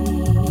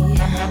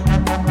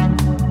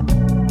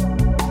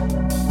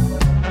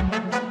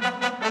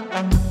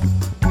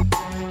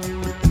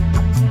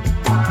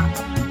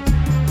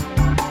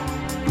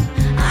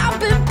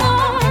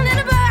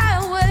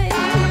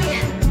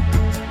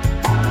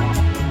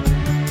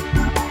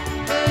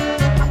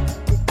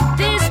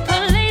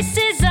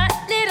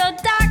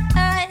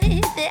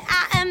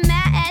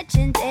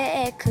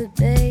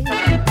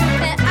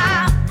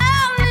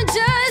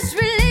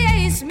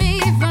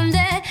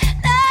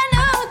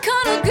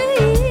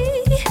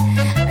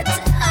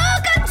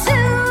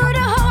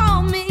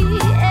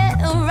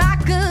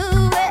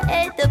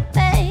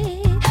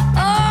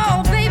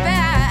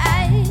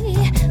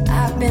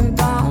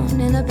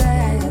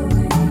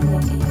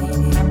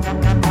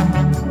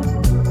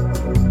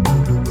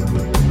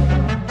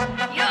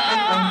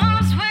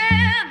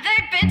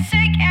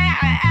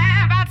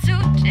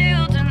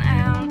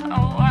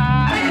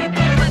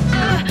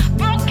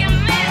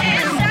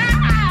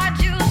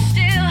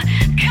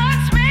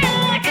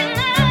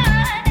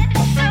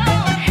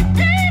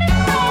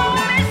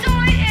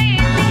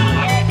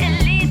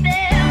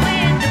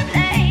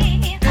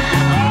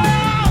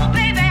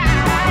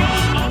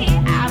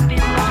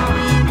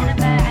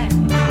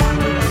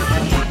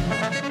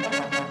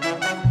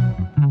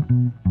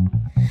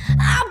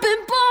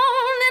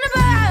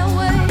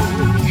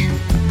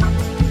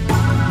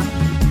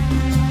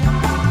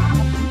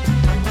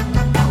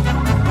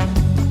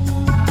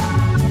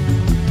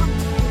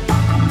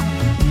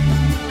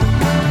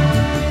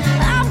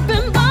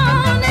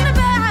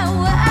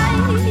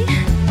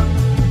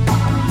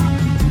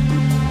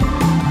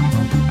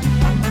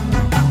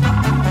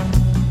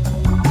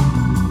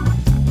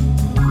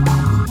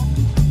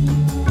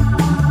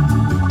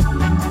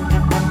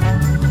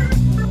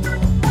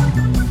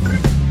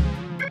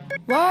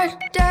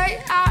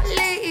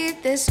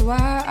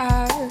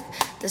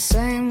 The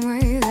same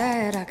way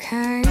that I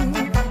came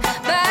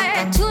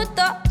back to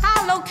the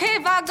hollow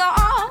cave I go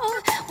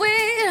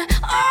with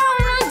all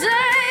the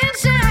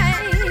danger.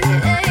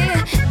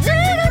 Dig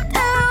it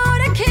out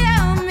to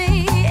kill me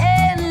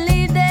and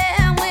leave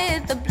them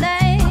with the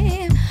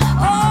blame.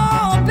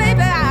 Oh,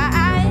 baby,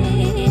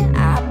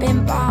 I've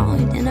been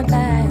born in a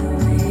bad way.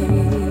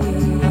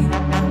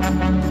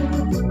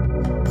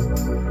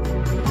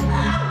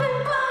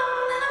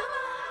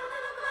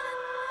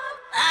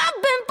 I've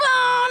been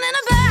born in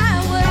a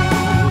bad way.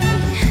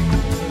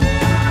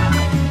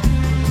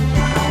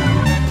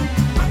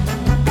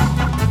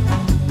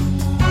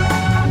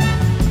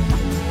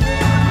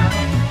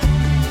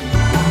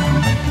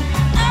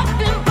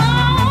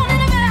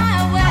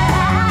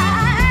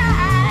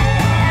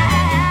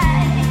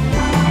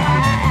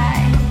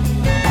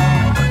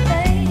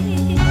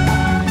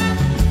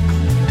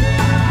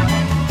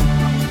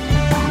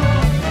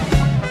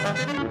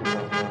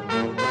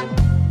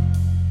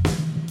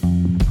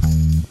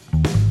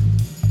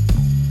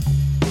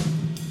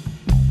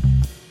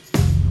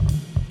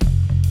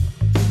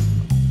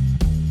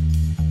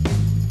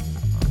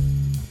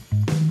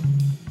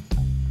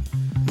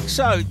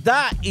 So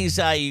that is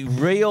a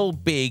real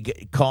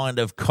big kind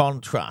of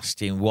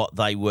contrast in what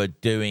they were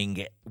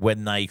doing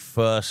when they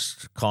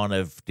first kind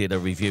of did a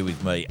review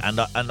with me. And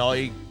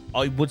I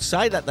would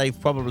say that they've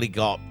probably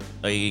got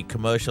a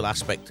commercial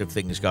aspect of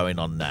things going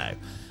on now.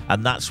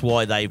 And that's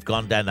why they've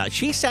gone down that.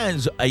 She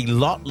sounds a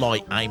lot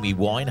like Amy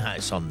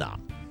Winehouse on that.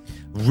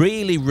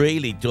 Really,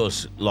 really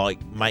does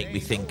make me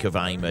think of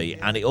Amy,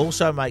 and it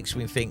also makes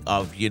me think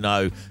of,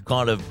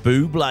 kind of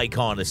Bublé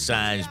kind of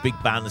sounds, big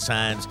band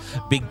sounds,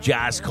 big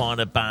jazz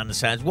kind of band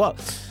sounds.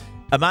 What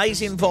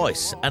amazing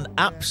voice, an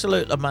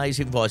absolute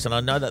amazing voice, and I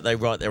know that they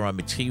write their own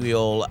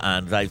material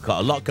and they've got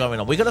a lot going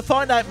on. We're going to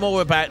find out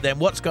more about them,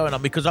 what's going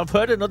on, because I've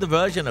heard another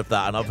version of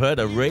that, and I've heard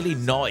a really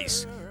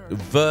nice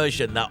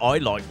version that I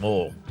like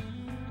more.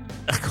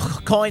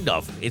 Kind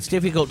of. It's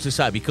difficult to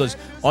say because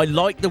I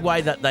like the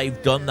way that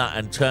they've done that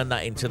and turned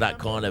that into that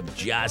kind of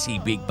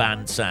jazzy big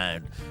band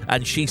sound.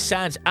 And she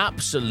sounds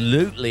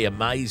absolutely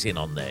amazing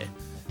on there.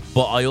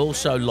 But I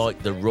also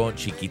like the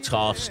raunchy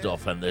guitar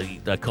stuff and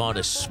the kind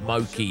of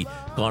smoky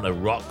kind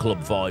of rock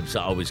club vibes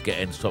that I was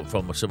getting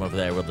from some of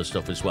their other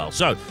stuff as well.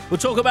 So we'll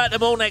talk about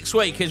them all next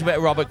week. Here's a bit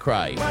of Robert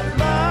Cray.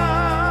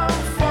 Love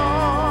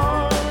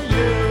for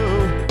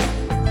you,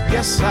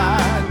 yes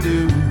I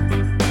do.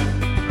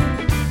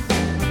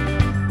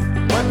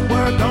 But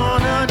we're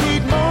gonna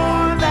need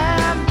more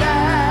than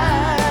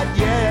that,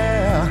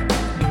 yeah,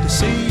 to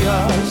see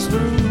us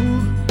through.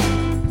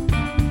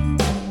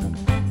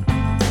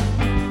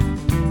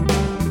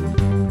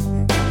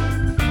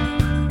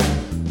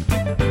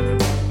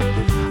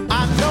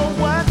 I know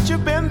what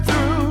you've been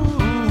through.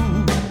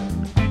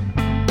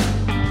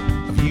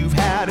 You've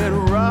had it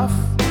rough.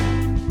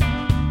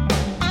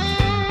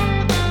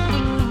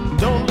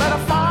 Don't let a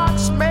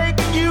fox make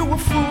you a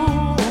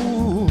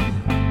fool.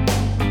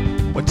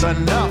 What's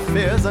enough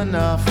is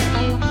enough.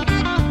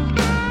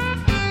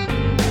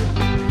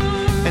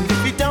 And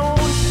if you don't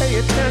pay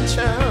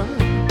attention,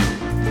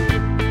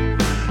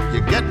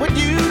 you get what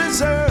you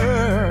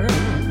deserve.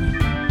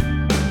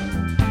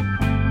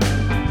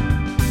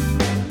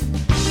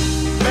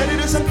 Better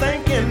do some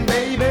thinking,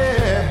 baby.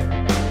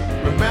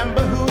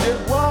 Remember who did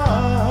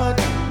what,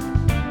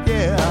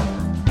 yeah.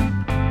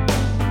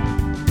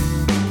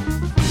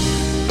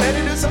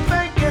 Better do some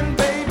thinking,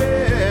 baby.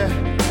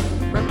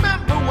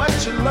 Remember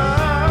what you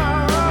love.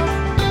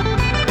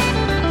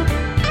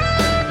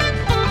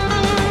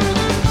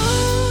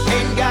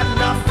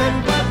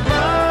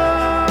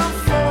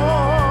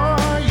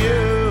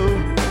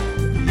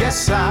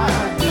 Yes, I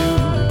do.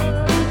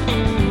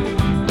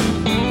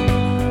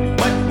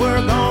 But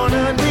we're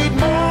gonna need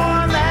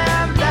more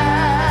than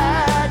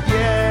that,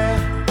 yeah,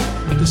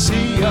 to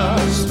see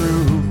us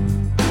through.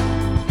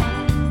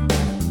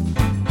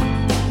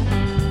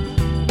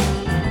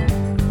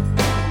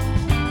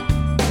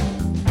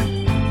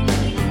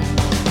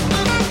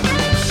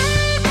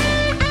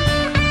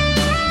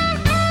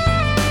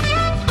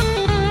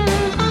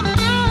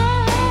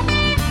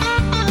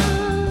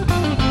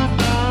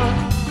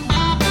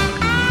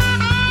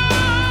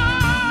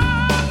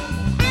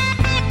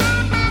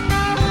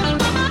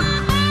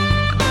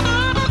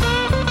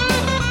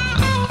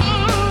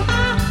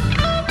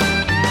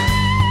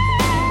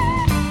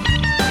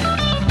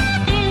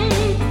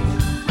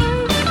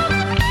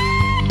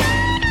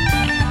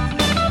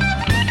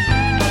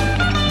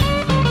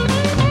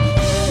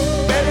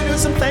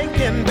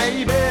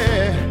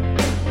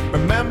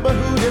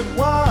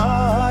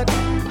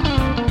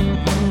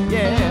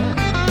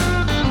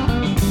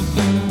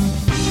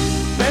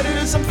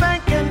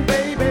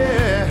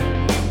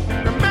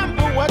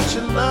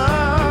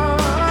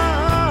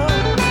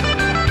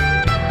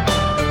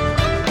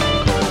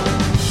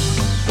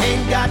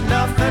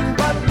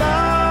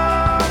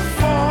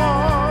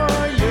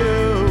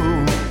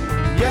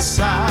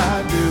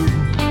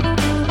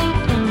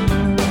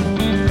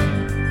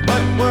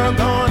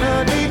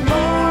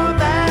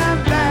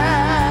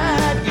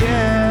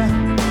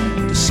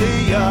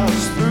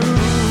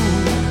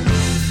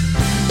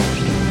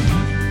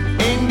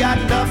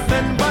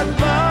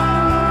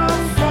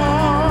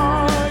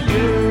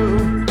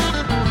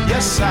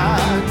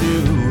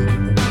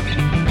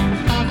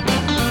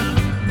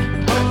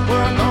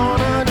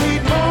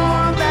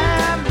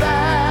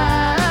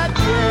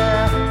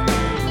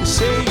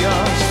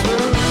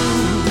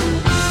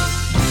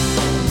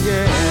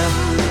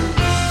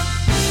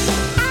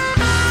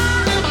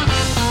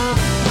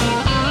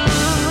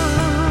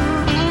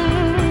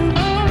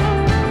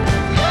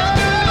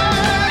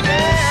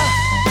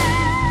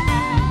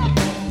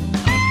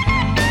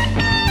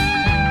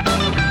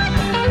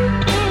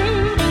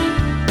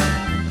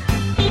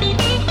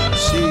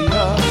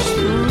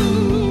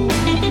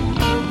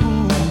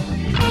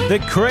 The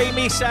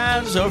creamy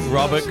sounds of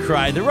Robert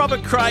Cray. The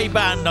Robert Cray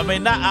Band, I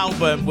mean, that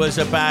album was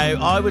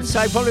about, I would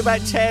say, probably about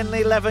 10,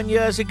 11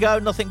 years ago,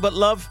 Nothing But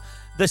Love.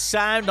 The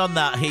sound on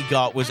that he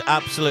got was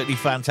absolutely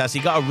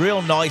fantastic. He got a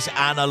real nice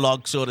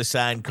analog sort of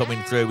sound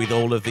coming through with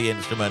all of the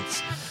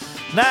instruments.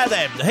 Now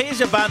then,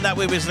 here's a band that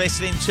we was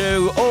listening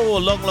to, a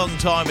long, long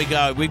time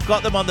ago. We've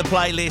got them on the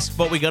playlist,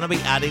 but we're going to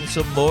be adding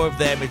some more of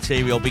their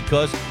material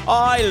because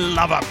I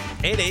love them.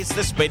 It is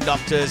the Spin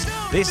Doctors.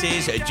 This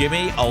is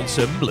Jimmy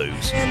Olsen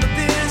Blues.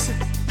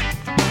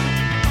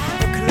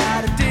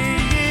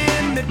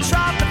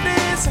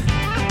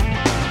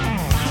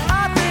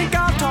 I think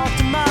I'll talk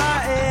to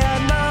my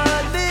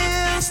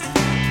analyst.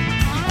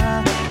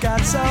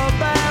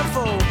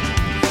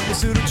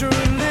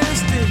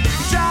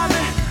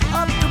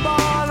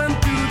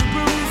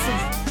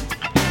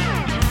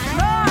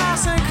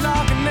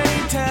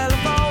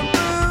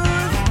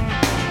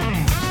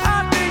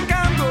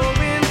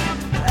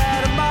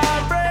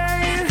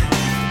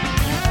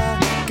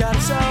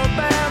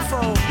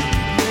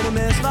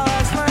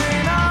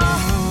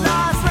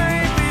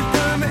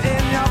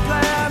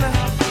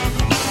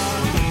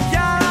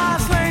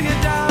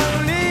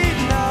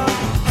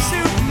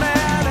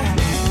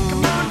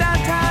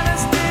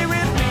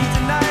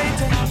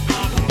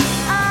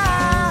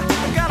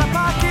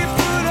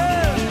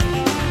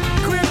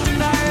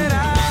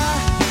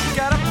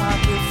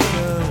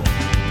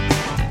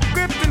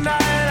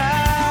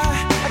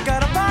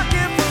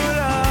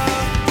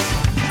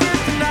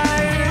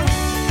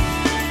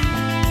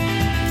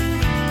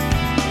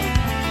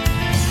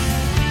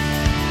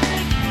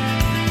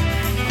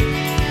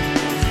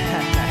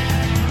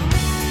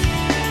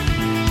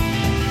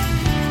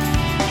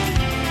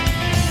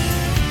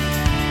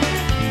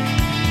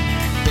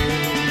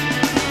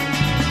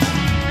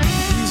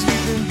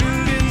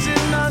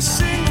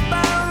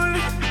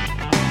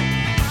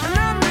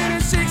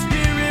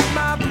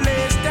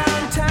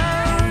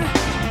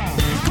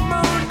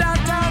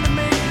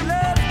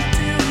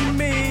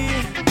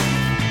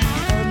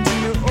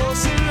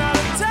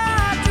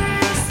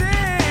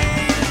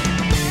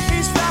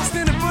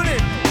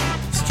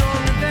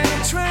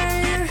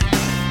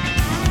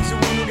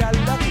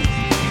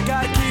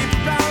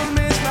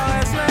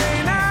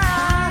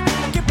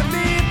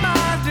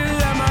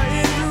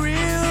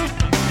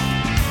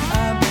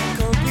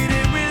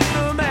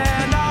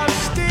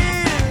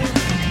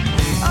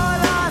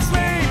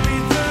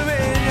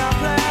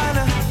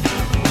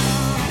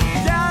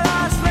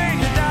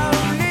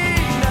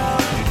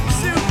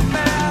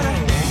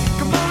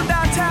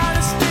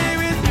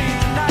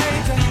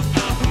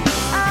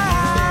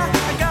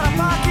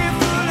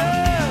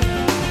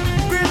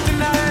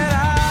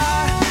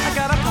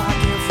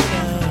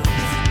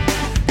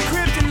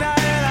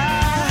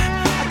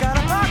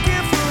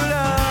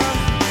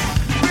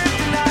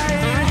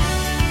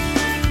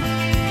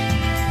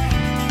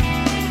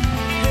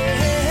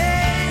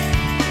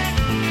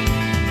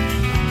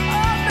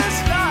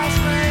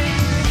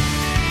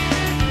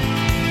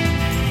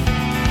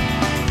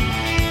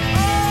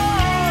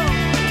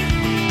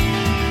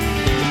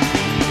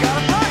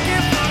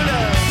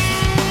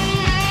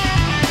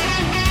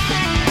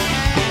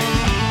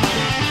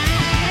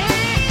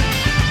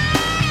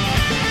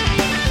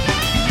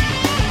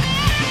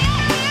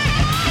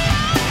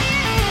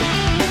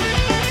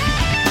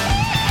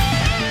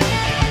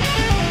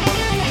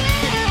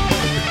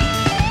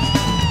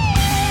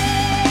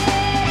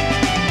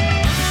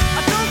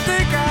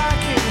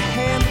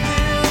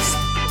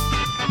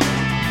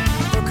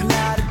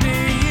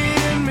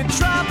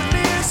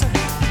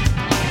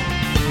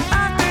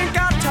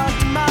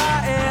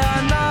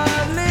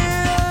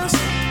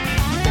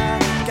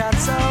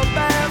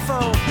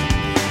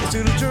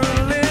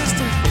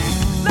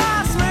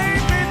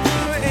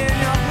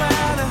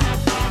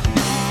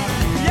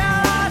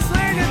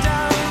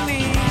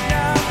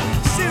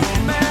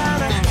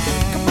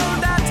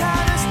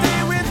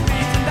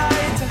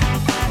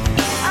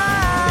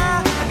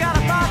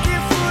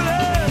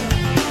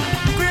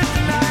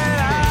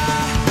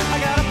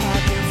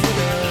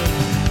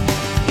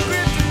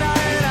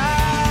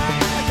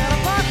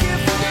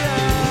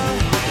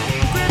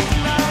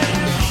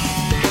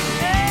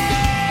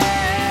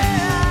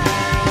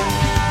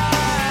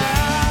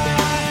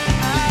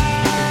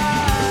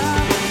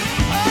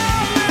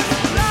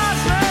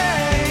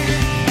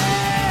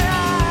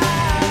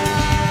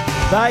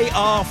 They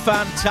are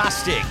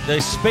fantastic.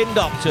 The Spin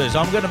Doctors.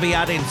 I'm going to be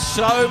adding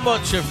so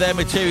much of their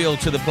material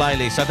to the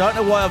playlist. I don't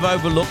know why I've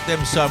overlooked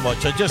them so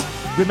much. I just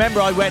remember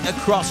I went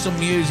across some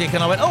music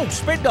and I went, oh,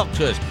 Spin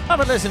Doctors. I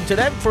haven't listened to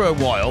them for a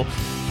while.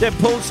 Then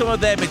pulled some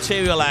of their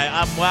material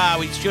out and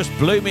wow, it's just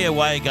blew me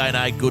away again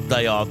how good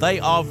they are. They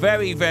are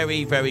very,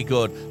 very, very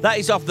good. That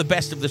is off the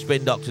Best of the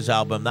Spin Doctors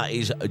album. That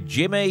is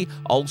Jimmy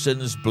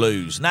Olsen's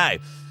Blues. Now,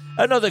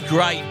 another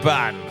great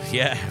band.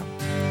 Yeah.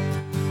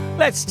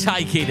 Let's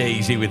take it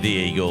easy with the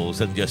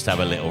Eagles and just have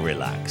a little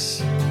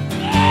relax.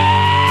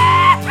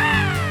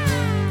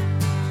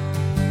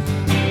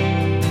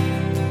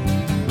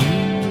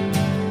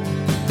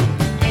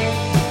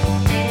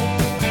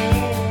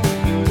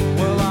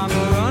 Well, I'm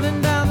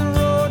running down the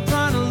road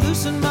trying to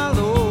loosen my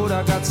load.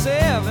 I got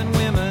 7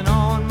 women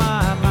on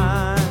my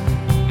mind.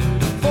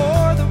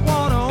 4 that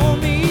wanna own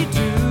me,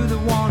 2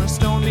 that wanna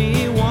stone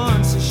me,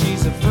 1 says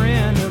she's a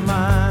friend of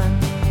mine.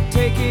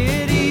 Take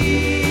it easy,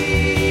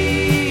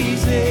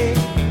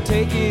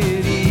 take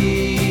it easy.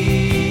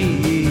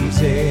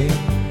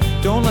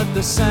 Don't let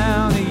the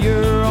sound of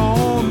your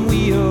own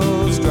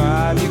wheels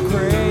drive you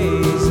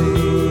crazy.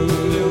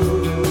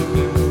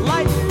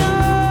 Lighten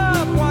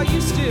up while you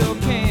still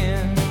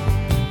can.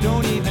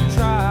 Don't even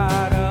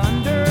try to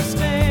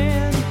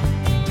understand.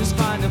 Just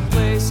find a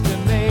place to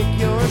make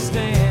your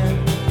stand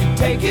and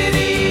take it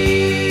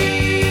easy.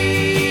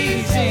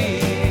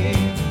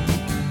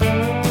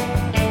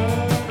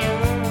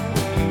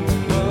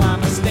 Well,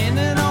 I'm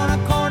standing on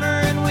a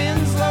corner in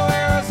Winslow,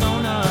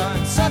 Arizona,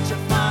 and such a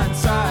fine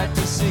sight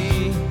to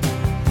see.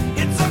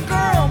 It's a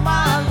girl,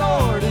 my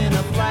lord, in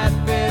a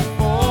flatbed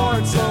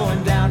Ford,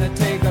 slowing down to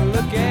take a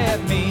look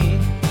at me.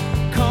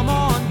 Come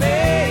on,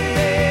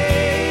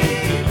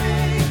 baby,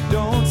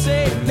 don't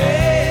say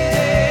maybe.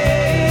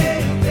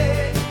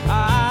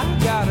 I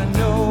gotta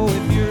know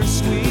if your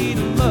sweet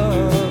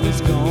love is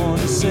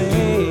gonna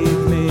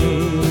save me.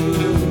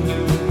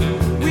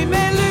 We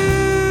may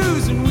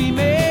lose and we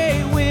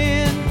may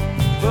win,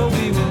 but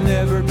we will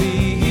never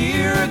be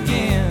here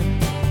again.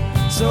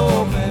 So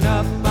open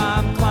up,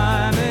 I'm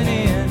climbing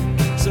in.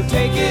 So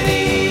take it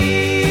easy.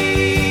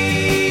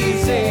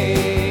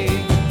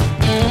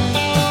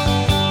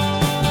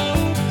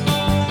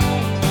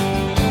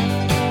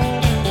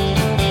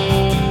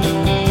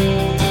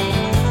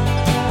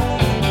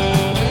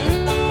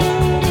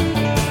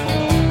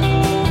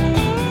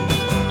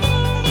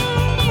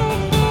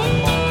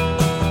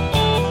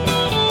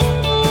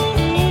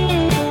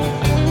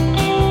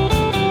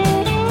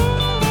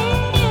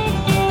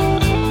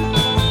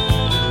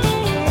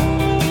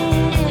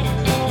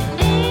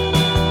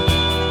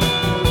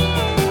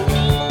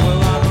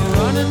 Well, I'm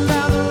running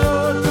down the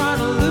road trying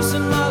to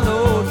loosen my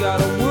load.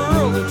 Got a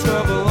world of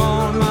trouble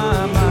on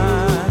my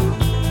mind.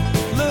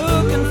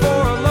 Looking for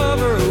a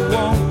lover who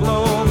won't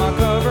blow my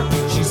cover.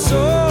 She's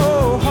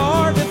so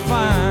hard to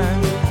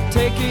find.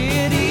 Take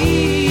it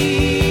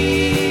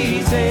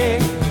easy,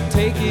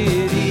 take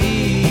it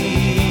easy.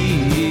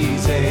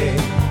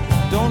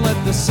 Don't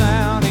let the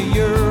sound of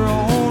your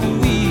own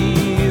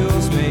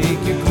wheels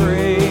make you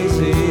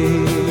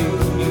crazy.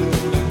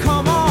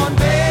 Come on,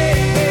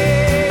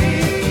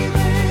 baby,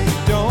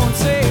 don't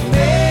say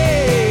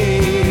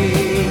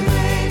maybe.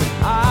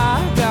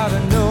 I gotta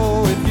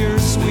know if your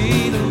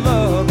sweet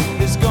love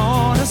is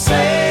gonna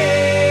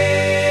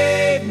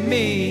save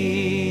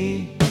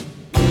me.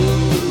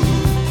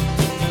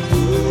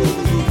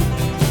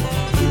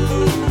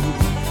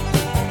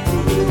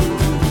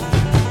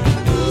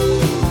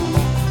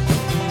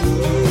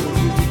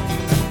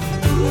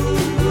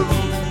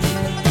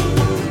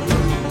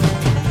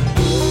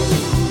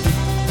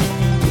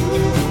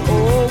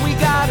 Oh, we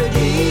got it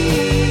easy.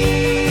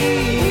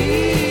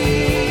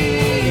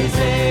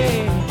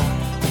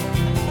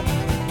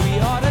 We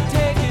ought to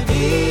take it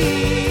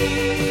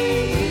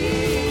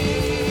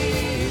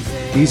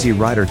easy. Easy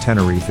Rider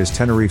Tenerife is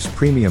Tenerife's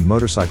premium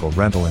motorcycle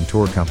rental and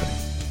tour company.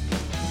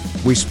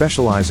 We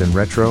specialize in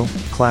retro,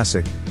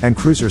 classic, and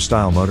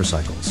cruiser-style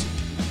motorcycles.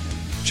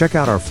 Check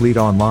out our fleet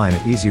online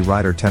at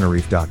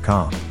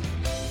easyridertenerife.com.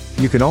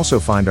 You can also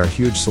find our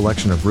huge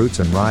selection of routes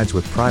and rides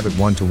with private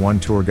one-to-one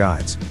tour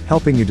guides,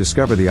 helping you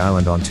discover the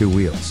island on 2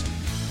 wheels.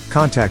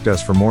 Contact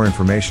us for more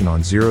information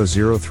on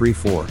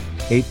 0034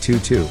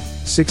 822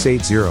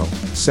 680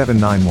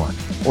 791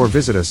 or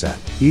visit us at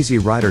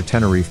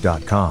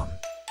easyridertenerife.com.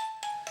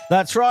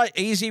 That's right,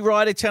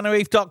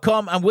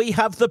 easyridertenerife.com, and we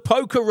have the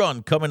poker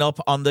run coming up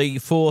on the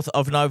 4th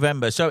of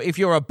November. So if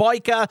you're a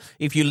biker,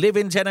 if you live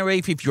in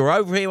Tenerife, if you're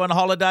over here on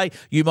holiday,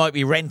 you might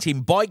be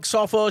renting bikes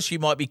off us, you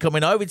might be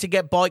coming over to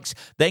get bikes,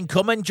 then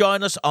come and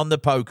join us on the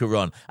poker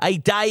run. A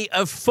day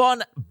of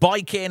fun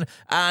biking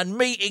and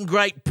meeting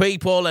great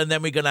people, and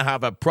then we're going to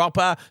have a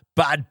proper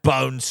bad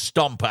bones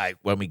stomp out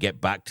when we get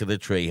back to the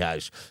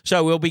treehouse.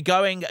 So we'll be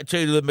going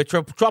to the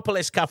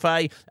Metropolis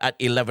Cafe at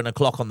 11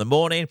 o'clock on the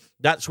morning.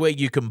 That's where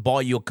you can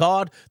buy your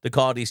card. The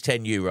card is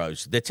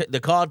 €10. The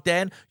card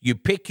then, you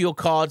pick your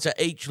cards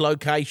at each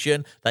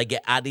location. They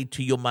get added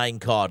to your main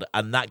card,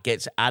 and that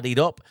gets added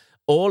up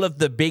All of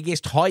the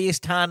biggest,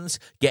 highest hands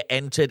get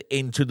entered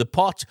into the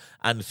pot,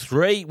 and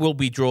 3 will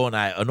be drawn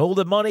out. And all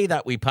the money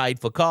that we paid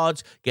for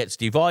cards gets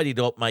divided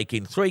up,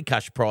 making 3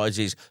 cash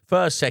prizes,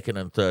 first, second,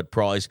 and third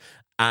prize.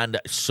 And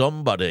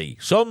somebody,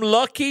 some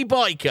lucky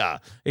biker,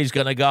 is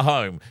going to go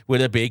home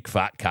with a big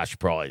fat cash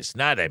prize.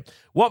 Now then,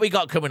 what we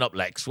got coming up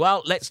next?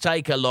 Well, let's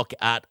take a look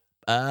at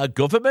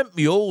Government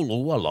Mule.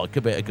 Oh, I like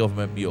a bit of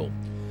Government Mule.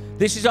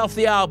 This is off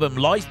the album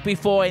Life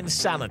Before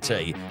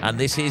Insanity, and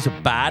this is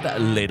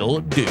Bad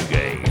Little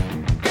Doogie.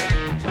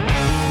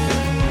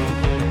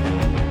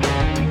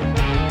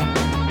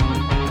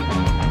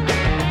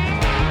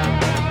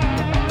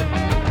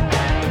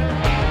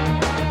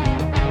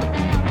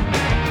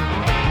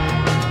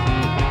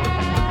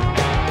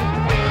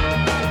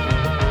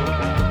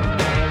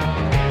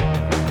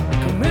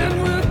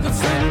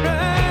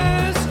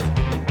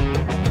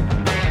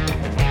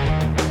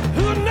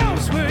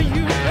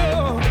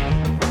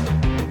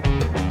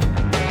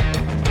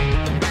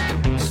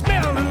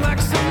 Smelling like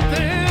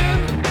something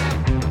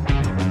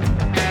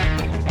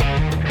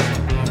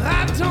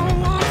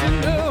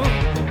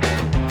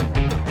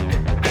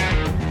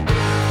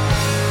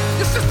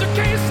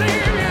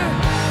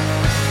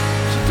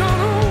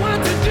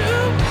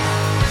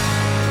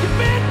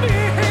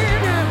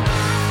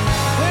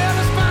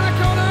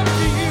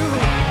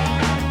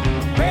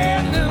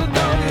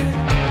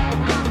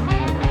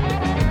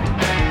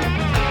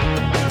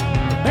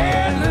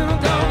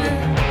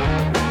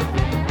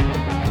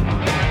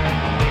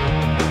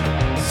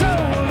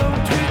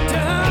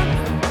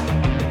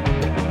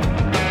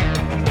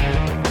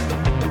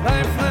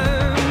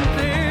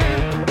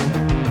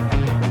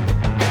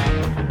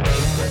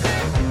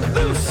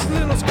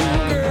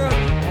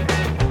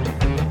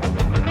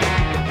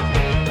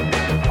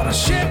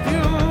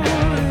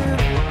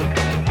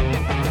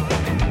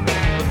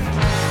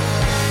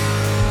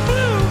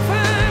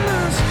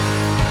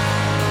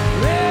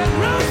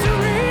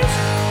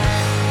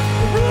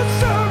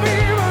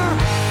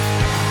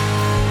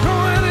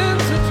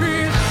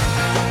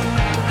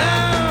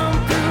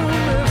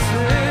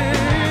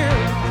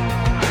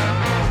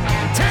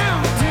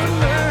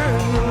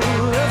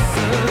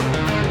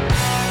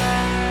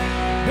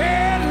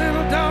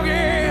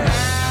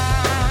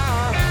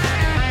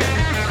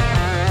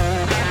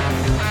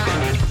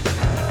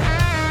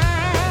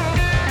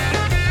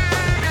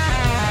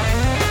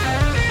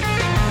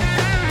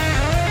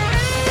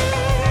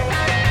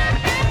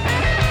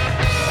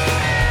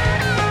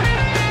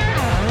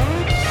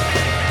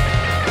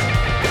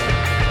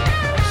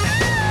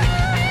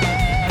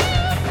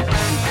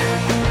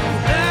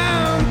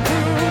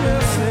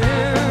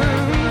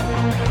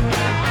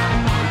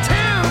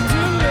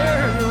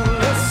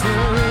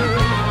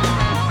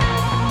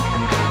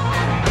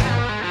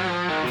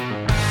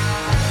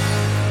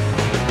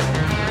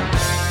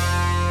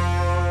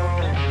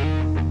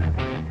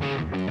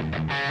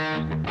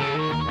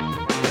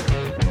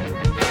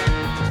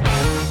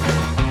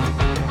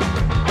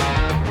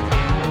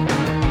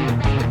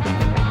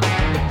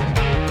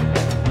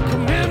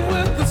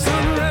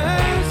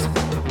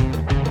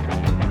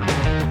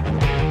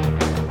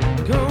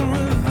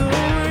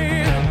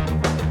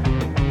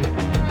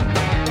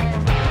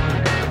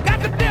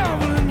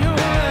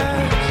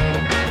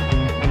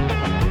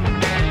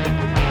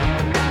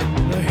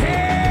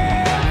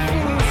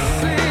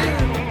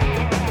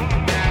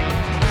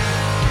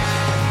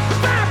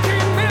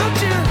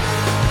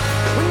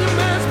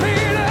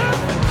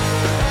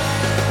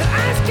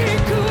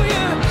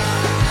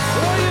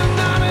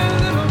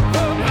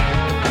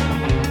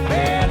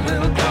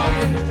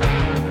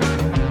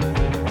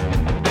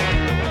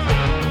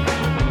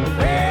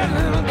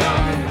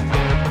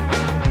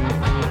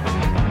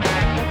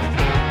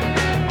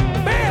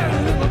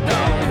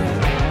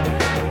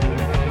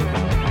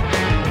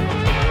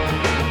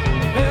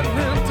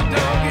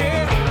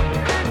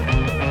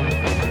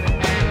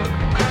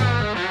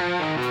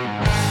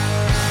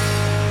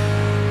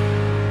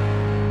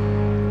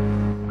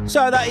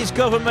So that is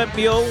Government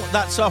Mule.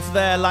 That's off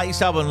their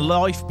latest album,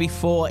 Life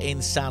Before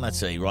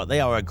Insanity. Right,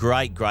 they are a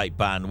great, great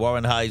band.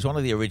 Warren Hayes, one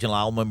of the original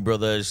Allman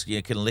Brothers.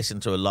 You can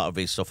listen to a lot of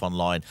his stuff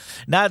online.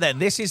 Now then,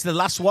 this is the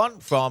last one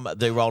from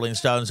the Rolling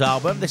Stones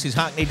album. This is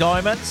Hackney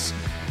Diamonds.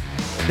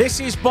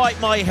 This is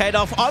Bite My Head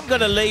Off. I'm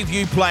going to leave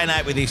you playing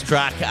out with this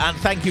track, and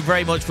thank you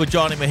very much for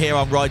joining me here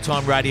on Ride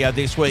Time Radio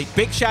this week.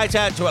 Big shout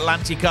out to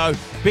Atlantico,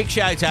 big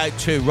shout out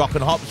to Rock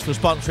and Hops for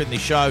sponsoring the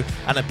show,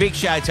 and a big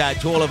shout out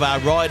to all of our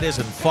riders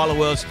and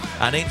followers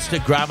and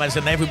Instagrammers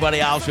and everybody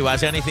else who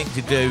has anything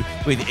to do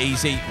with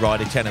Easy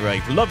Rider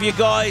Tenerife. Love you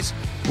guys.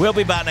 We'll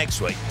be back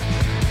next week.